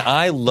 and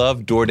I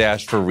love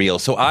DoorDash for real.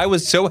 So I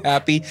was so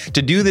happy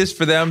to do this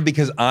for them,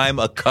 because I'm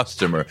a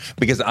customer,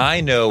 because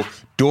I know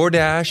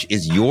DoorDash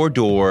is your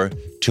door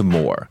to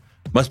more.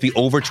 Must be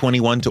over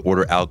 21 to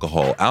order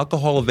alcohol.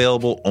 Alcohol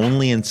available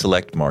only in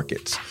select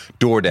markets.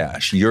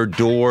 DoorDash, your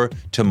door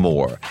to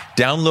more.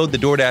 Download the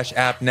DoorDash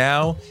app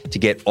now to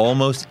get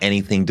almost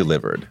anything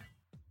delivered.